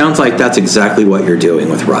 And it sounds like that's exactly what you're doing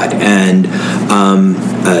with Rut. And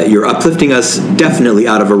you're uplifting us definitely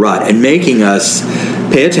out of a rut and making us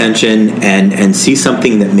pay attention and see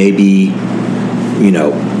something that maybe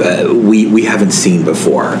we haven't seen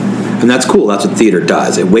before. And that's cool. That's what theater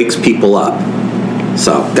does. It wakes people up.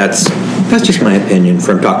 So that's just my opinion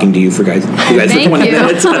from talking to you guys for 20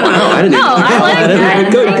 minutes. I like that.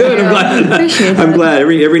 Good. I'm glad. Appreciate that. I'm glad.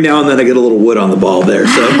 Every now and then I get a little wood on the ball there.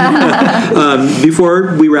 So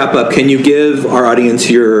before we wrap up, can you give our audience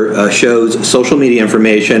your show's social media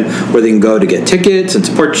information where they can go to get tickets and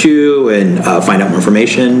support you and find out more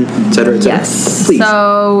information, et cetera, et cetera? Yes. Please.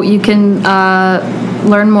 So you can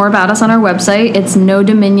learn more about us on our website. It's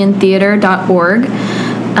nodominiontheater.org.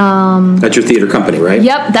 That's your theater company, right?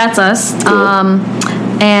 Yep, that's us. Cool.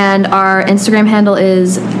 And our Instagram handle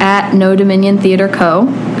is @NoDominionTheaterCo,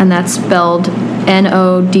 and that's spelled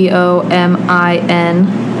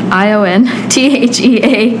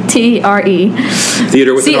NoDominionTheatre.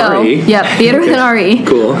 Theater with an R-E. Yep, theater with an R-E.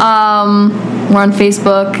 Cool. We're on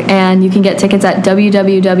Facebook, and you can get tickets at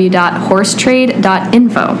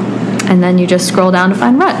www.horsetrade.info, and then you just scroll down to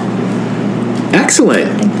find Rut. Excellent.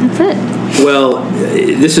 I think that's it. Well,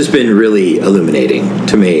 this has been really illuminating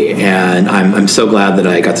to me, and I'm so glad that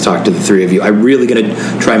I got to talk to the three of you. I'm really going to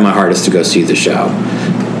try my hardest to go see the show.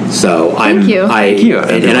 So Thank you.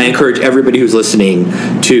 And I encourage everybody who's listening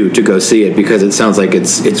to go see it because it sounds like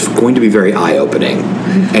it's going to be very eye-opening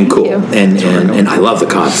and cool. And I love the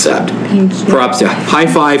concept. Thank you. Props to high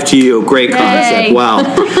five to you. Great concept. Yay. Wow.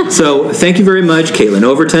 So thank you very much, Caitlin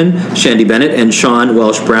Overton, Shandy Bennett, and Sean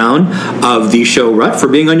Welsh Brown of the show Rut for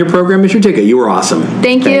being on your program, Mr. Ticket. You were awesome.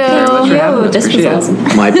 Thank you. This was awesome.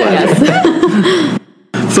 My pleasure.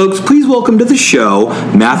 Folks, please welcome to the show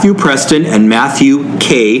Matthew Preston and Matthew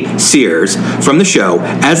K. Sears from the show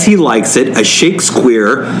As He Likes It, a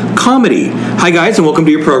Shakespeare comedy. Hi, guys, and welcome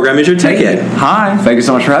to your program, Is Your Ticket. Hi. Thank you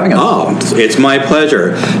so much for having us. Oh, it's my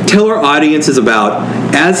pleasure. Tell our audiences about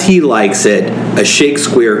As He Likes It, a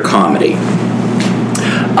Shakespeare comedy.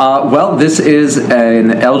 Well, this is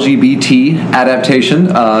an LGBT adaptation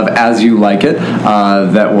of As You Like It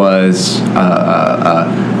that was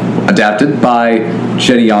adapted by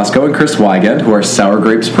Jenny Yosko and Chris Wygant, who are Sour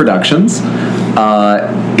Grapes Productions.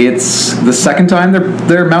 It's the second time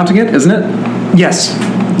they're mounting it, isn't it? Yes.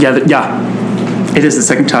 Yeah. It is the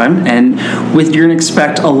second time, and you're going to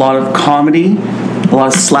expect a lot of comedy, a lot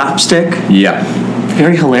of slapstick. Yeah.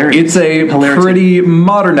 Very hilarious. It's a pretty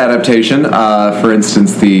modern adaptation. For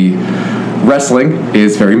instance, the wrestling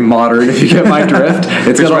is very modern, if you get my drift.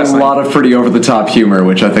 It's got a lot of pretty over-the-top humor,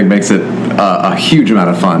 which I think makes it a huge amount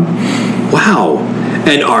of fun. Wow.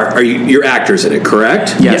 And are you're actors in it,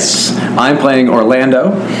 correct? Yes. I'm playing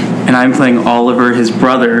Orlando. And I'm playing Oliver, his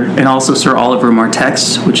brother, and also Sir Oliver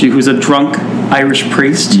Martex, who's a drunk Irish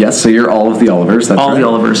priest. Yes, so you're all of the Olivers. That's all right. the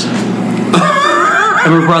Olivers.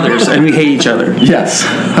 And we're brothers, and we hate each other. Yes.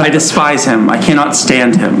 I despise him. I cannot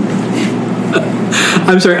stand him.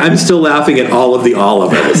 I'm sorry, I'm still laughing at all of the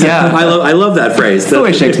Olivers. Yeah. I love that phrase. That's the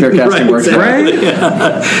way Shakespeare casting works, exactly.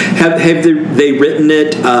 right? Have they written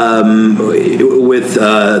it with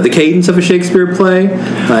the cadence of a Shakespeare play?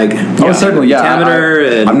 Like, certainly, yeah.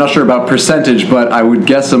 I'm not sure about percentage, but I would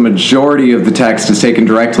guess a majority of the text is taken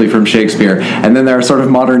directly from Shakespeare. And then there are sort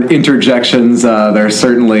of modern interjections. There are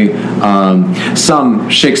certainly some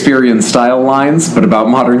Shakespearean style lines, but about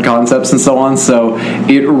modern concepts and so on. So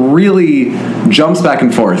it really jumps back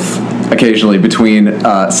and forth occasionally between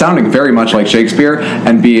sounding very much like Shakespeare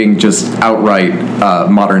and being just outright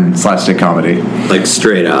modern slapstick comedy. Like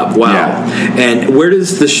straight up. Wow. Yeah. And where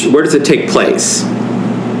does it take place?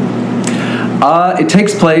 It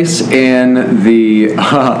takes place in the...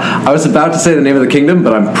 I was about to say the name of the kingdom,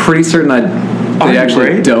 but I'm pretty certain they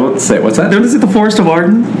actually don't say... What's that? Is it the Forest of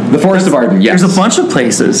Arden? The Forest of Arden, yes. There's a bunch of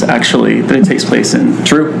places, actually, that it takes place in.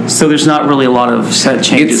 True. So there's not really a lot of set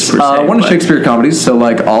changes, It's per se. one of Shakespeare's comedies, so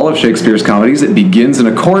like all of Shakespeare's comedies, it begins in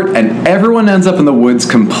a court, and everyone ends up in the woods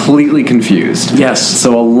completely confused. Yes.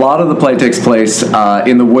 So a lot of the play takes place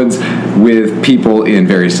in the woods with people in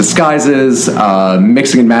various disguises,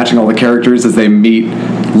 mixing and matching all the characters as they meet,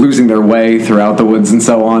 losing their way throughout the woods and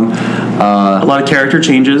so on. A lot of character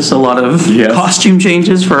changes, a lot of costume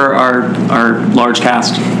changes for our large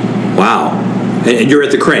cast. Wow. And you're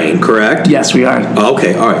at the Crane, correct? Yes, we are.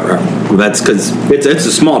 Okay, all right. Well, that's because it's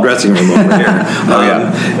a small dressing room over here.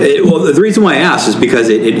 The reason why I asked is because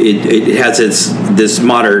it has this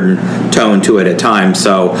modern tone to it at times.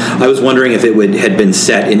 So I was wondering if it had been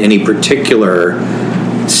set in any particular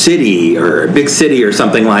city or big city or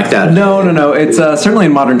something like that. No. It's certainly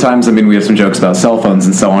in modern times. I mean, we have some jokes about cell phones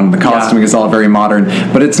and so on. The costuming is all very modern,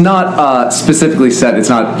 but it's not specifically set. It's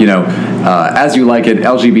not, as you like it,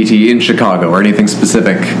 LGBT in Chicago or anything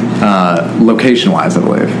specific location-wise, I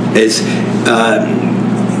believe.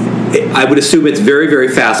 I would assume it's very, very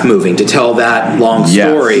fast-moving to tell that long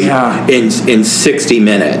story in 60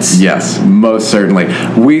 minutes. Yes, most certainly.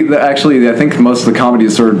 I think most of the comedy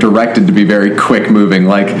is sort of directed to be very quick-moving.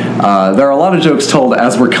 Like, there are a lot of jokes told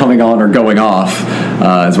as we're coming on or going off,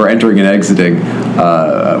 as we're entering and exiting.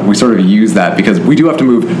 We sort of use that because we do have to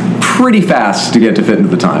move pretty fast to get to fit into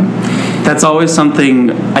the time. That's always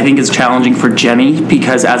something I think is challenging for Jenny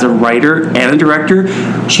because as a writer and a director,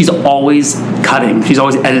 she's always cutting. She's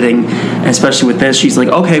always editing. And especially with this, she's like,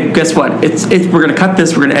 okay, guess what? We're going to cut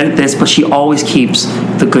this, we're going to edit this, but she always keeps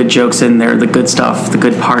the good jokes in there, the good stuff, the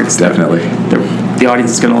good parts. Definitely. The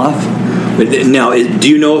audience is going to love. But now, do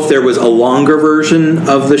you know if there was a longer version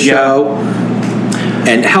of the show?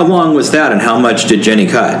 And how long was that, and how much did Jenny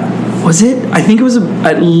cut? I think it was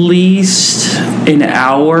at least an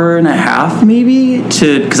hour and a half, maybe,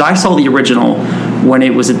 because I saw the original when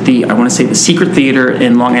it was at the Secret Theater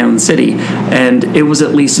in Long Island City, and it was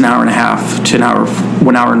at least an hour and a half to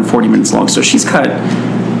 1 hour and 40 minutes long. So she's cut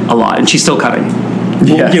a lot, and she's still cutting.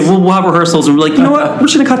 We'll have rehearsals, and we're like, you know what, we're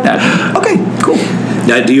just gonna cut that. Okay, cool.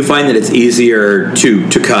 Now, do you find that it's easier to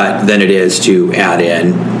cut than it is to add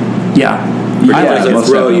in? Yeah. Does it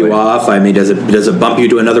throw you off? I mean, does it bump you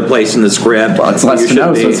to another place in the script? Well, it's less to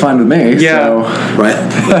know, so it's fine with me. Yeah. So. Right.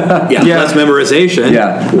 Less memorization.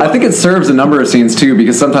 Yeah. I think it serves a number of scenes, too,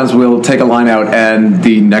 because sometimes we'll take a line out, and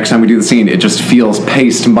the next time we do the scene, it just feels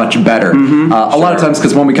paced much better. Mm-hmm. A lot of times,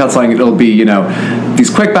 because when we cut something, it'll be,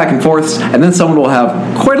 these quick back and forths, and then someone will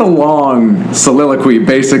have quite a long soliloquy,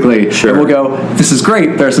 basically. Sure. And we'll go, this is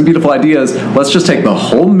great, there are some beautiful ideas, let's just take the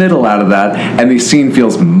whole middle out of that, and the scene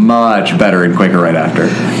feels much better and quicker right after.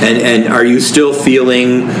 And are you still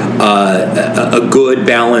feeling a good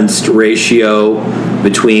balanced ratio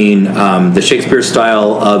between the Shakespeare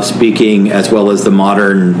style of speaking as well as the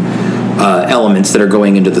modern elements that are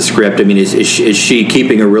going into the script? I mean, is she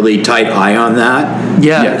keeping a really tight eye on that?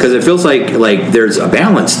 Yeah. Because it feels like there's a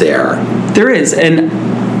balance there. There is,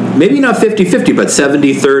 and maybe not 50-50, but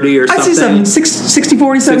 70-30 or something. I'd say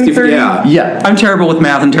 60-40, 70-30. Yeah. I'm terrible with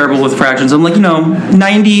math and terrible with fractions. I'm like,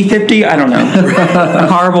 90-50, I don't know. I'm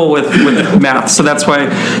horrible with math, so that's why,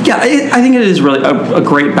 I think it is really a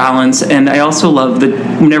great balance, and I also love that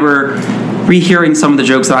whenever rehearing some of the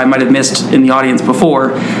jokes that I might have missed in the audience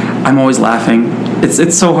before, I'm always laughing.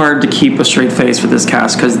 It's so hard to keep a straight face with this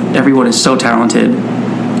cast because everyone is so talented,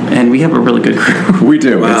 and we have a really good crew. We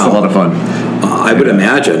do. Wow. It's a lot of fun. I would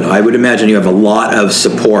imagine you have a lot of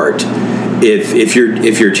support. If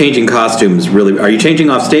you're changing costumes, really, are you changing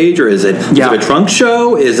off stage, or is it a trunk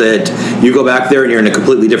show? Is it you go back there and you're in a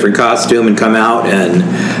completely different costume and come out, and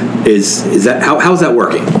is that how's that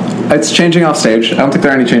working? It's changing off stage. I don't think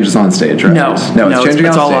there are any changes on stage, right? No, it's changing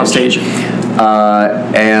it's off all stage. off stage.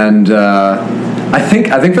 I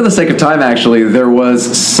think for the sake of time, actually, there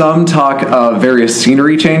was some talk of various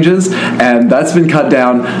scenery changes, and that's been cut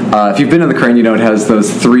down. If you've been in the Crane, you know it has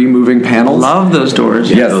those 3 moving panels. Love those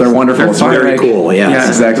doors. Yes, they're wonderful. It's very cool. Yeah,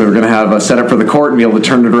 exactly. We're going to have a setup for the court and be able to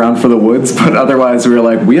turn it around for the woods, but otherwise we were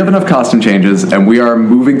like, we have enough costume changes, and we are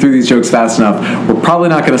moving through these jokes fast enough. We're probably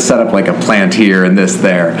not going to set up like a plant here and this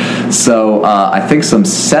there. So I think some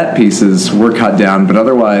set pieces were cut down, but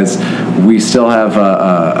otherwise we still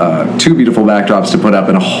have 2 beautiful backdrops to put up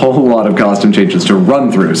and a whole lot of costume changes to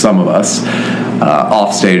run through, some of us,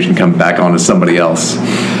 off stage and come back on as somebody else.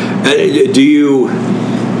 Do you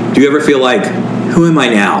ever feel like, who am I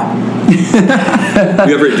now?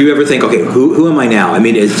 do you ever think, okay, who am I now? I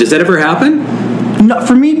mean, does that ever happen? No,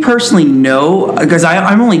 for me personally, no, because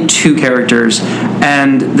I'm only 2 characters,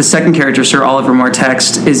 and the second character, Sir Oliver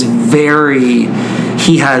Mortext, is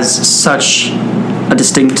he has such a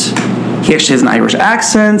distinct, he actually has an Irish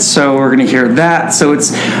accent, so we're going to hear that. So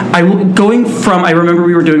I remember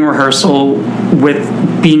we were doing rehearsal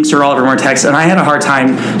with being Sir Oliver Mortext, and I had a hard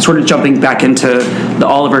time sort of jumping back into the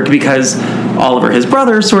Oliver, because Oliver, his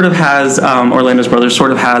brother, sort of has, Orlando's brother,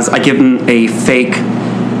 sort of has, I give him a fake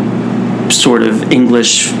sort of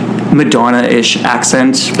English Madonna-ish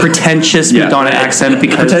accent, pretentious Madonna accent,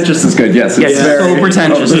 because pretentious is good. Yes, it's very so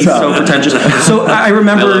pretentious. He's so pretentious. So I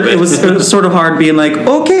remember it was sort of hard being like,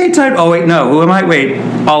 okay, time. Oh wait, no, who am I? Wait,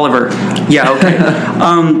 Oliver. Yeah, okay.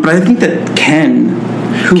 But I think that Ken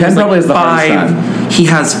probably has the hardest time. He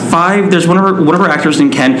has 5. There's one of our actors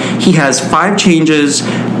named Ken. He has 5 changes,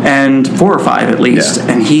 and 4 or 5 at least.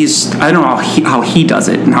 Yeah. And I don't know how he does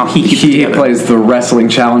it and how he keeps it together. He plays the wrestling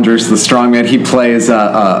challengers, the strongman. He plays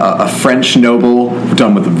a French noble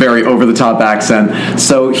done with a very over-the-top accent.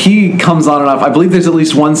 So he comes on and off. I believe there's at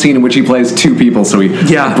least one scene in which he plays 2 people. So he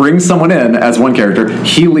brings someone in as one character.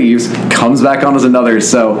 He leaves, comes back on as another.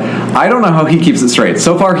 So I don't know how he keeps it straight.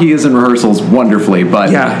 So far, he is in rehearsals wonderfully, but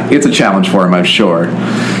it's a challenge for him, I'm sure.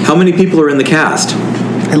 How many people are in the cast?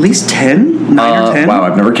 At least 10? 9 or 10? Wow,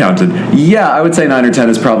 I've never counted. Yeah, I would say 9 or 10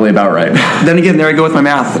 is probably about right. Then again, there I go with my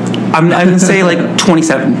math. I'm going to say like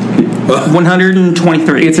 27.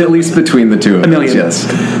 123. It's at least between the 2 of us,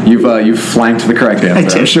 yes. You've flanked the correct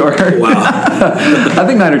answer, I'm sure. Wow. I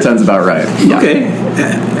think 9 or 10 is about right. Yeah. Okay.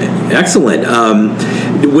 Excellent.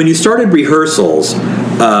 When you started rehearsals,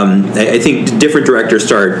 I think different directors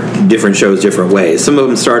start different shows different ways. Some of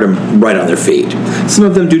them start them right on their feet. Some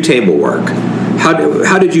of them do table work.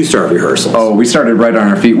 How did you start rehearsals? Oh, we started right on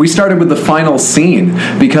our feet. We started with the final scene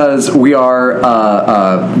because we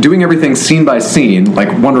are doing everything scene by scene, like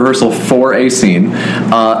one rehearsal for a scene,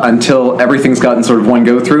 until everything's gotten sort of one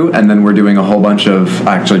go through, and then we're doing a whole bunch of,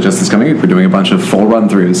 actually just this coming week, we're doing a bunch of full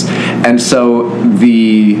run-throughs. And so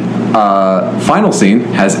the final scene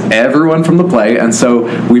has everyone from the play, and so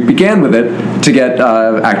we began with it to get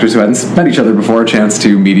actors who hadn't met each other before a chance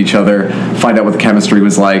to meet each other, find out what the chemistry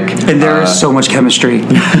was like. And there is so much chemistry.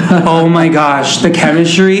 Oh my gosh, the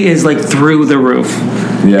chemistry is like through the roof.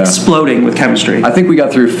 Exploding with chemistry. I think we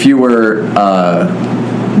got through fewer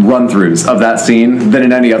run-throughs of that scene than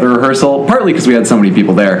in any other rehearsal, partly because we had so many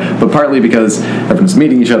people there, but partly because everyone's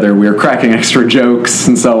meeting each other, we were cracking extra jokes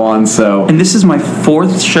and so on. And this is my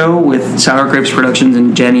 4th show with Sour Grapes Productions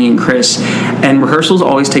and Jenny and Chris, and rehearsals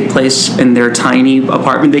always take place in their tiny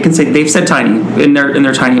apartment. They've said tiny in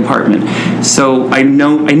their tiny apartment, so I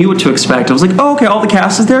knew what to expect. I was like, oh, okay, all the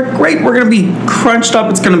cast is there, great, we're gonna be crunched up,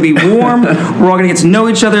 it's gonna be warm, we're all gonna get to know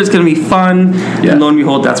each other, it's gonna be fun. And lo and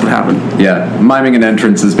behold, that's what happened. Miming an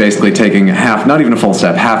entrance is basically taking not even a full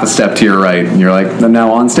step, half a step to your right, and you're like, I'm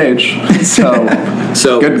now on stage.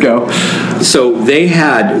 So good to go. So they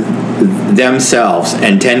had themselves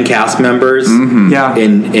and 10 cast members in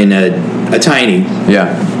a tiny.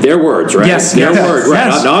 Their words, right? Yes. Their words, right?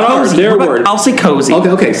 Yes. Not ours, their words. I'll say cozy.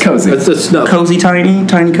 Okay. Cozy. Cozy, tiny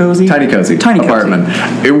cozy. Tiny cozy apartment.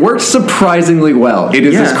 Cozy. It works surprisingly well. It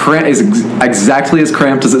is exactly as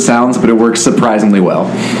cramped as it sounds, but it works surprisingly well.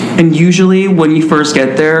 And usually when you first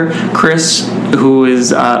get there, Chris, who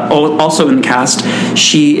is also in the cast,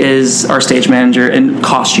 she is our stage manager and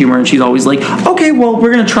costumer, and she's always like, okay, well,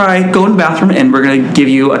 we're going to go in the bathroom, and we're going to give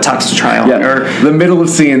you a tux to try on. Or the middle of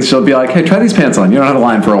scenes, she'll be like, hey, try these pants on. You don't have a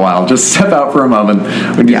line for a while. Just step out for a moment.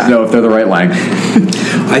 We need to know if they're the right length.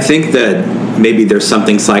 I think that maybe there's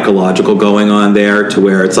something psychological going on there to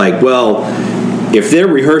where it's like, well, if they're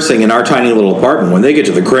rehearsing in our tiny little apartment, when they get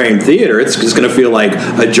to the Crane Theater, it's just going to feel like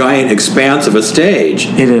a giant expanse of a stage.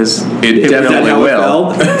 It is. It definitely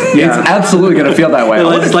will. It's absolutely going to feel that way.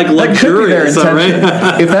 It's like luxurious,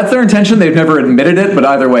 right? If that's their intention, they've never admitted it, but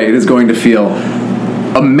either way, it is going to feel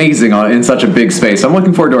amazing in such a big space. I'm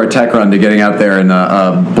looking forward to our tech run, to getting out there and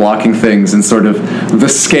blocking things in sort of the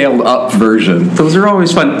scaled up version. Those are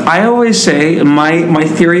always fun. I always say my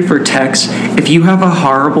theory for techs: if you have a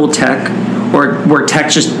horrible tech, or where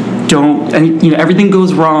techs just don't, and everything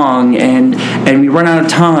goes wrong, and we run out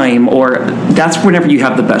of time, or that's whenever you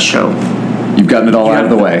have the best show. You've gotten it all out of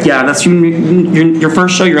the way. Yeah, that's your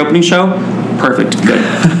first show, your opening show. Perfect. Good.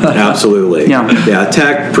 Absolutely. Yeah.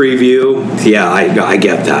 Tech preview. Yeah, I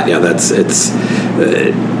get that. Yeah, it's.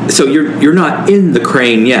 So you're not in the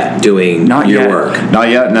Crane yet doing your work. Not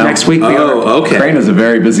yet. No. Next week we are. Okay. Crane is a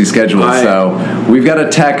very busy schedule, so we've got a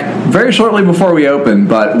tech very shortly before we open.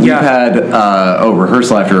 But we've had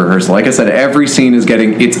rehearsal after rehearsal. Like I said, every scene is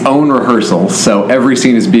getting its own rehearsal. So every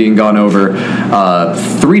scene is being gone over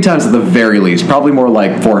 3 times at the very least, probably more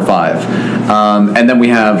like 4 or 5, and then we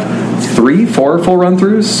have 3, 4 full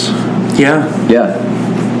run-throughs. Yeah.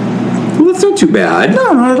 Well, that's not too bad.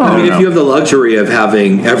 No, not at all. I mean, if you have the luxury of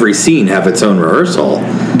having every scene have its own rehearsal,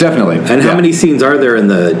 definitely. And how many scenes are there in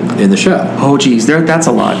the show? Oh, geez, that's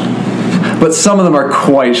a lot. But some of them are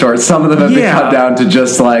quite short. Some of them have been cut down to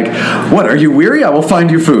just like, what, are you weary? I will find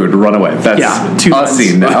you food. Run away. That's a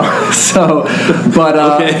scene now. So, but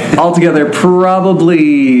altogether,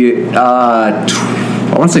 probably,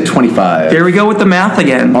 I want to say 25. There we go with the math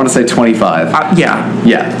again. I want to say 25.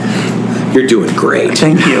 Yeah. You're doing great.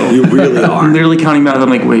 Thank you. You really are. I'm literally counting math. I'm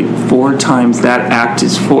like, wait, 4 times that act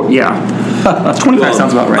is 4. Yeah. 25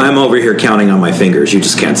 sounds about right. I'm over here counting on my fingers. You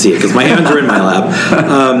just can't see it because my hands are in my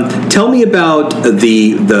lap. Tell me about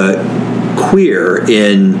the queer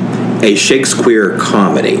in a Shakespeare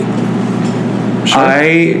comedy. Sure.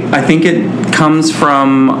 I think it comes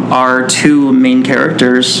from our 2 main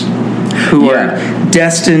characters who are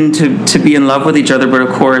destined to be in love with each other, but of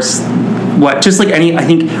course, just like any, I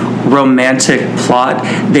think, romantic plot,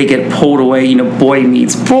 they get pulled away. Boy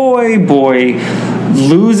meets boy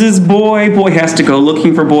loses boy has to go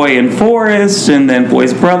looking for boy in forest, and then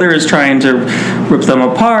boy's brother is trying to rip them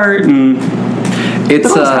apart, and that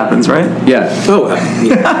happens, right? Yeah.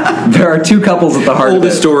 There are 2 couples at the heart of it.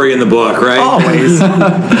 Oldest story in the book, right? Always.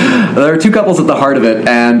 There are 2 couples at the heart of it,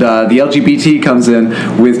 and the LGBT comes in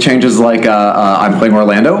with changes like I'm playing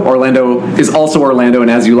Orlando. Orlando is also Orlando in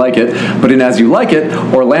As You Like It, but in As You Like It,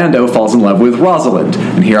 Orlando falls in love with Rosalind,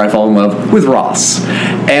 and here I fall in love with Ross.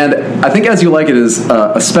 And I think As You Like It is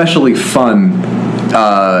especially fun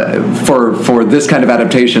for this kind of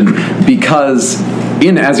adaptation because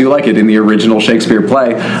in As You Like It, in the original Shakespeare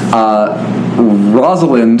play,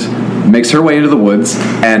 Rosalind makes her way into the woods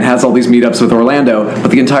and has all these meetups with Orlando, but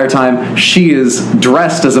the entire time she is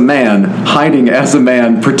dressed as a man, hiding as a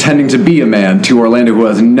man, pretending to be a man to Orlando, who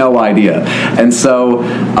has no idea. And so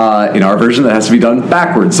in our version that has to be done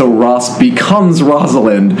backwards, so Ross becomes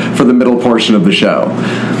Rosalind for the middle portion of the show.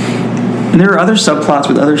 And there are other subplots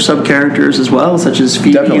with other sub-characters as well, such as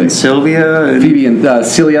Phoebe and Sylvia. Phoebe and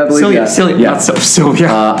Celia, I believe. Celia. Not Sylvia.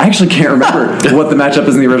 I actually can't remember what the matchup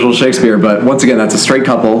is in the original Shakespeare, but once again, that's a straight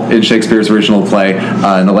couple in Shakespeare's original play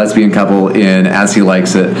and a lesbian couple in As He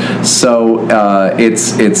Likes It. So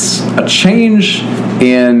it's a change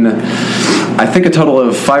in, I think, a total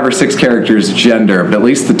of 5 or 6 characters' gender, but at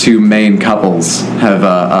least the 2 main couples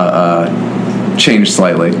have changed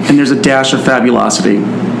slightly. And there's a dash of fabulosity.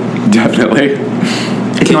 Definitely.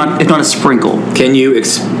 If not a sprinkle. Can you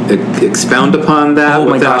expound upon that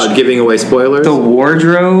without giving away spoilers? The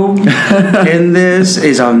wardrobe in this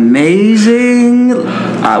is amazing.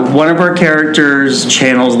 One of our characters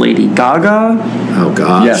channels Lady Gaga. Oh,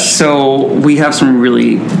 gosh. Yes. So we have some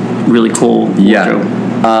really, really cool wardrobe.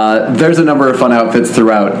 There's a number of fun outfits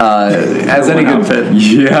throughout. As any good outfit.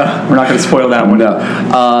 Yeah, we're not going to spoil that one. No.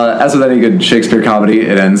 As with any good Shakespeare comedy,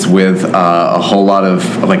 it ends with a whole lot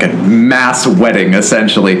of like a mass wedding.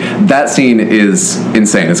 Essentially, that scene is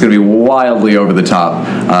insane. It's going to be wildly over the top.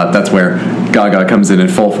 That's where Gaga comes in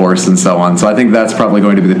full force and so on. So I think that's probably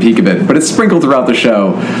going to be the peak of it. But it's sprinkled throughout the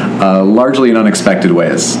show, largely in unexpected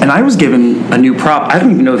ways. And I was given a new prop. I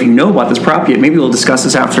don't even know if you know about this prop yet. Maybe we'll discuss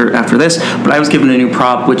this after this. But I was given a new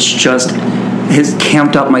prop which just has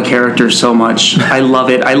camped up my character so much. I love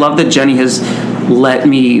it. I love that Jenny has let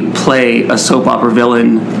me play a soap opera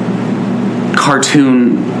villain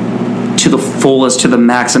cartoon to the fullest, to the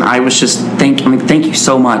max, and I was just thank you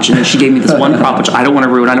so much. And then she gave me this one prop, which I don't want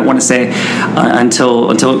to ruin. I don't want to say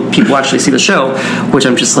until people actually see the show, which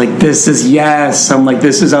I'm just like, this is I'm like,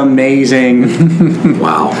 this is amazing.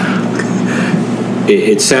 Wow.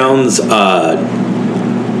 It sounds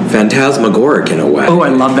phantasmagoric in a way. Oh, I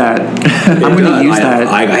love that. I'm going to use that.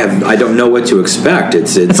 I don't know what to expect.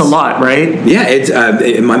 It's a lot, right? Yeah. It's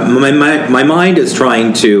my mind is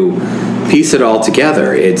trying to piece it all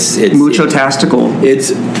together, it's mucho-tastical.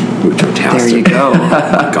 It's mucho-tastical. There you go. Oh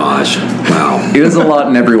my gosh. Wow. It is a lot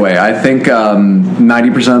in every way. I think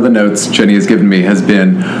 90% of the notes Jenny has given me has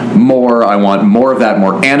been more, I want more of that,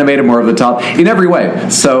 more animated, more of the top, in every way.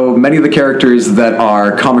 So many of the characters that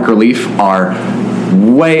are comic relief are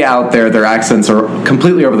way out there. Their accents are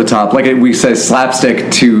completely over the top, like we say, slapstick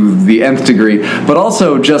to the nth degree, but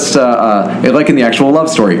also just like in the actual love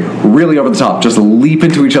story, really over the top, just leap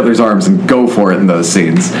into each other's arms and go for it in those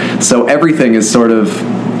scenes. So everything is sort of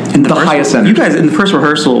in the highest energy. You guys, in the first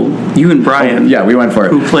rehearsal, you and Brian. Yeah, we went for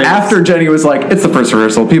it. Who played? After Jenny was like, "It's the first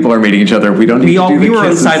rehearsal. People are meeting each other. We don't need to do the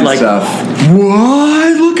kisses and stuff."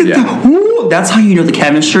 What? Look at that! Ooh, that's how you know the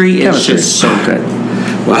chemistry is just so good.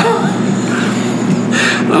 Wow.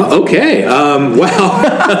 Okay. Wow.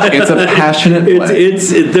 It's a passionate play.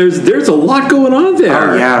 There's a lot going on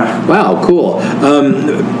there. Oh yeah. Wow. Cool.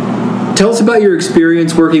 Tell us about your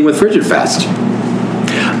experience working with Frigid Fest.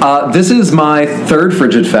 This is my third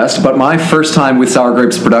Frigid Fest, but my first time with Sour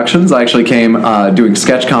Grapes Productions. I actually came doing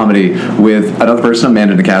sketch comedy with another person,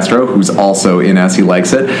 Amanda DeCastro, who's also in As He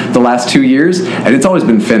Likes It, the last 2 years, and it's always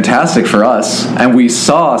been fantastic for us. And we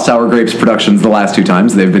saw Sour Grapes Productions the last 2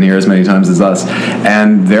 times. They've been here as many times as us,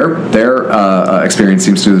 and their experience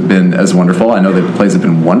seems to have been as wonderful. I know the plays have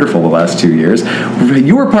been wonderful the last 2 years.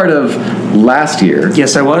 You were part of last year.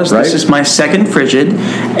 Yes, I was. Right? This is my second Frigid,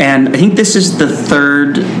 and I think this is the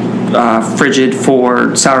third Frigid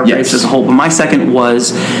for Sour Grapes as a whole. But my second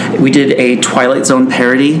was, we did a Twilight Zone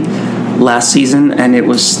parody last season, and it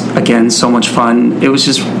was, again, so much fun. It was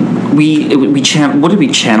just, what did we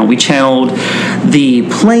channel? We channeled the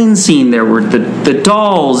plane scene. There were the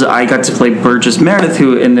dolls. I got to play Burgess Meredith,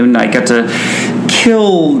 and then I got to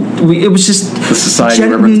kill. It was just the society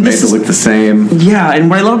where everyone's made to look the same. Yeah, and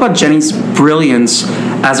what I love about Jenny's brilliance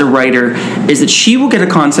as a writer is that she will get a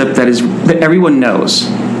concept that everyone knows,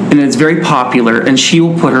 and it's very popular, and she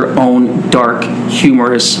will put her own dark,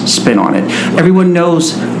 humorous spin on it. Everyone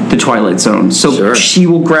knows the Twilight Zone, so she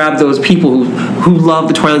will grab those people who love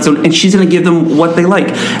the Twilight Zone, and she's going to give them what they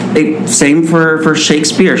like. Same for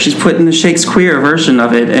Shakespeare. She's putting the Shakespeare version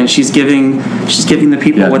of it, and she's giving the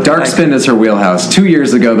people what dark they like. spin is her wheelhouse. 2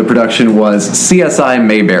 years ago, the production was CSI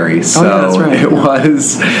Mayberry, so that's right. It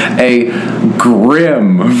was a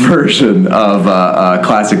grim version of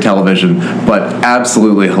classic television, but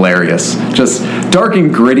absolutely hilarious. Just dark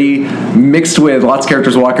and gritty, mixed with lots of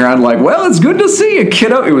characters walking around like, well, it's good to see you,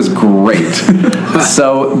 kiddo. It was great.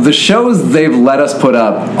 So the shows they've let us put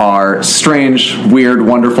up are strange, weird,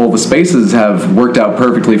 wonderful. The spaces have worked out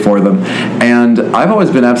perfectly for them. And I've always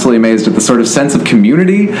been absolutely amazed at the sort of sense of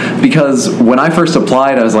community, because when I first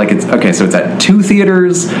applied, I was like, so it's at 2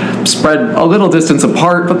 theaters, spread a little distance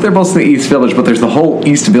apart, but they're both in the East Village, but there's the whole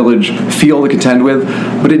East Village feel to contend with.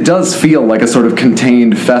 But it does feel like a sort of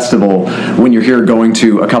contained festival when you're here going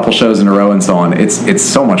to a couple shows in a row and so on. It's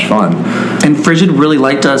so much fun. And Frigid really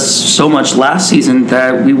liked us so much last season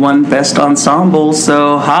that we won Best Ensemble,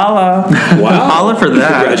 so holla. Wow. Holla for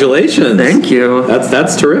that. Congratulations. Thank you.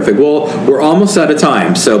 That's terrific. Well, we're almost out of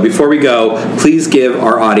time, so before we go, please give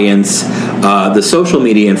our audience the social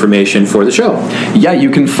media information for the show. Yeah, you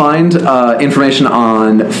can find information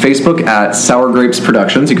on Facebook at Sour Grapes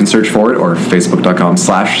Productions. You can search for it, or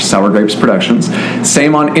facebook.com/Sour Grapes Productions.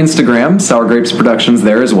 Same on Instagram, Sour Grapes Productions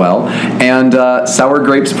there as well. And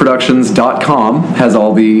sourgrapesproductions.com has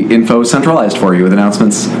all the info centralized for you with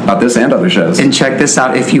announcements about this and other shows. And check this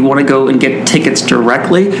out. If you want to go and get tickets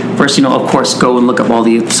directly, first, of course, go and look up all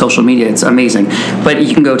the social media. It's amazing. But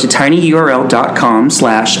you can go to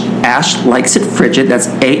tinyurl.com/AshLikesItFrigid. That's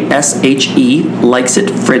ASHE Likes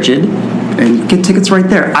It Frigid. And get tickets right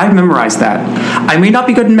there. I memorized that. I may not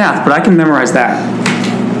be good in math, but I can memorize that.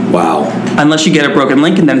 Wow. Unless you get a broken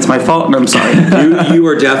link, and then it's my fault. No, I'm sorry. You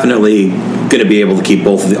are definitely going to be able to keep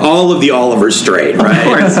all of the Olivers straight, right? Of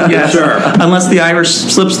course, yes. Sure. Unless the Irish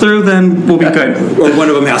slips through, then we'll be good. Or one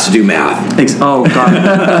of them has to do math. Oh, God.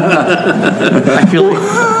 I feel like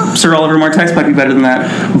Sir Oliver Martex might be better than that.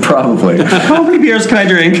 Probably. How many beers can I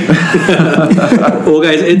drink? Well,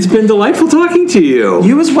 guys, it's been delightful talking to you.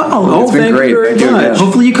 You as well. Oh, it's been great. Thank you very much.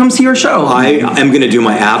 Hopefully you come see our show. I am going to do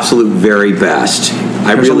my absolute very best.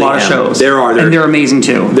 There's a lot of shows. There are. And they're amazing,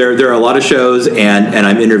 too. There are a lot of shows, and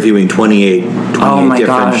I'm interviewing 28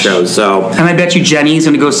 different shows. So, and I bet you Jenny's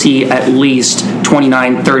going to go see at least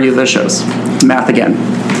 29, 30 of those shows. Math again.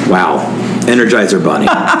 Wow. Energizer Bunny.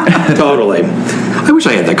 Totally. I wish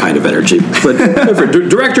I had that kind of energy, but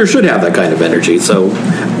director should have that kind of energy. So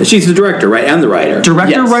she's the director, right, and the writer.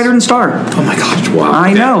 Director, writer, and star. Oh my gosh! Wow.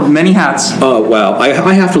 I know, many hats. Oh wow!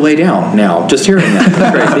 I have to lay down now just hearing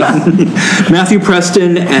that. Crazy. Matthew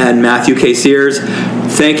Preston and Matthew K. Sears.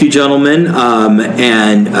 Thank you, gentlemen,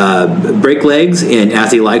 and break legs in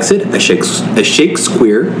As He Likes It, a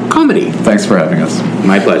Shakespeare comedy. Thanks for having us.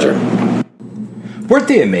 My pleasure. Weren't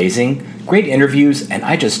they amazing? Great interviews, and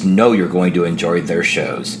I just know you're going to enjoy their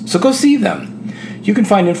shows. So go see them. You can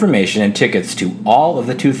find information and tickets to all of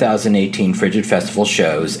the 2018 Frigid Festival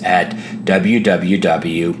shows at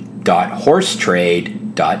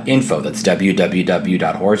www.horsetrade.info. That's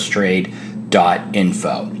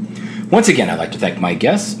www.horsetrade.info. Once again, I'd like to thank my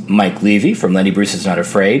guests, Mike Levy from Lenny Bruce Is Not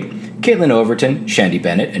Afraid, Caitlin Overton, Shandy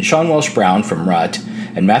Bennett, and Sean Welsh-Brown from Rut,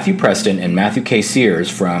 and Matthew Preston and Matthew K. Sears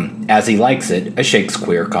from As He Likes It, a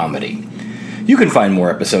Shakespeare comedy. You can find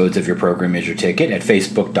more episodes of Your Program Is Your Ticket at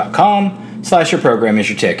facebook.com/Your Program Is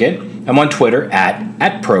Your Ticket. I'm on Twitter at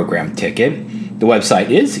ProgramTicket. The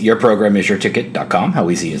website is yourprogramisyourticket.com. How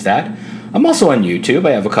easy is that? I'm also on YouTube.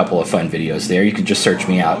 I have a couple of fun videos there. You can just search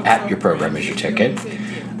me out at Your Program Is Your Ticket.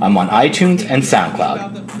 I'm on iTunes and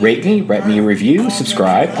SoundCloud. Rate me, write me a review,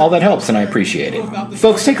 subscribe, all that helps and I appreciate it.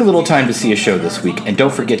 Folks, take a little time to see a show this week and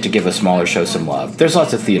don't forget to give a smaller show some love. There's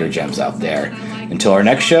lots of theater gems out there. Until our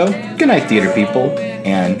next show, good night theater people,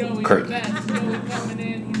 and curtain.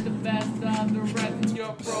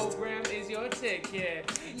 Your program is your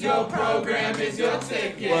ticket. Your program is your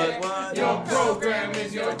ticket. Your program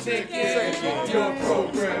is your ticket. Your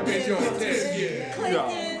program is your ticket.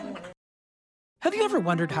 Have you ever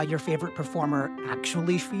wondered how your favorite performer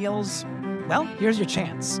actually feels? Well, here's your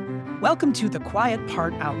chance. Welcome to The Quiet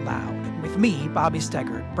Part Out Loud with me, Bobby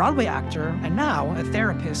Steggert, Broadway actor and now a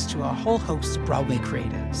therapist to a whole host of Broadway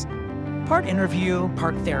creatives. Part interview,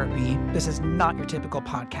 part therapy, this is not your typical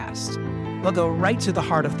podcast. We'll go right to the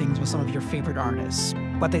heart of things with some of your favorite artists,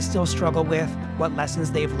 what they still struggle with, what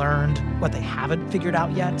lessons they've learned, what they haven't figured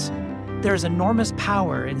out yet. There's enormous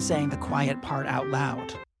power in saying the quiet part out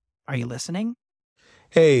loud. Are you listening?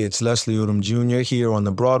 Hey, it's Leslie Odom Jr. here on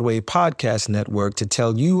the Broadway Podcast Network to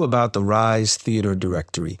tell you about the Rise Theater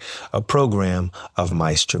Directory, a program of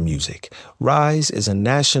Maestro Music. Rise is a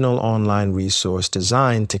national online resource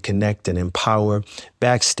designed to connect and empower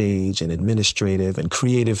backstage and administrative and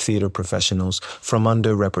creative theater professionals from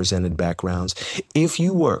underrepresented backgrounds. If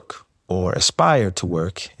you work or aspire to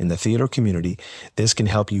work in the theater community, this can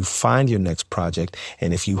help you find your next project.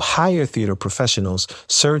 And if you hire theater professionals,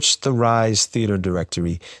 search the Rise Theater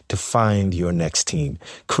Directory to find your next team.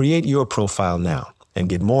 Create your profile now and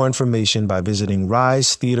get more information by visiting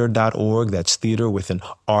risetheater.org. That's theater with an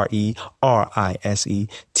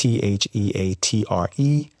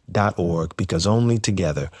RERISETHEATRE.org, because only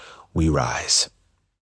together we rise.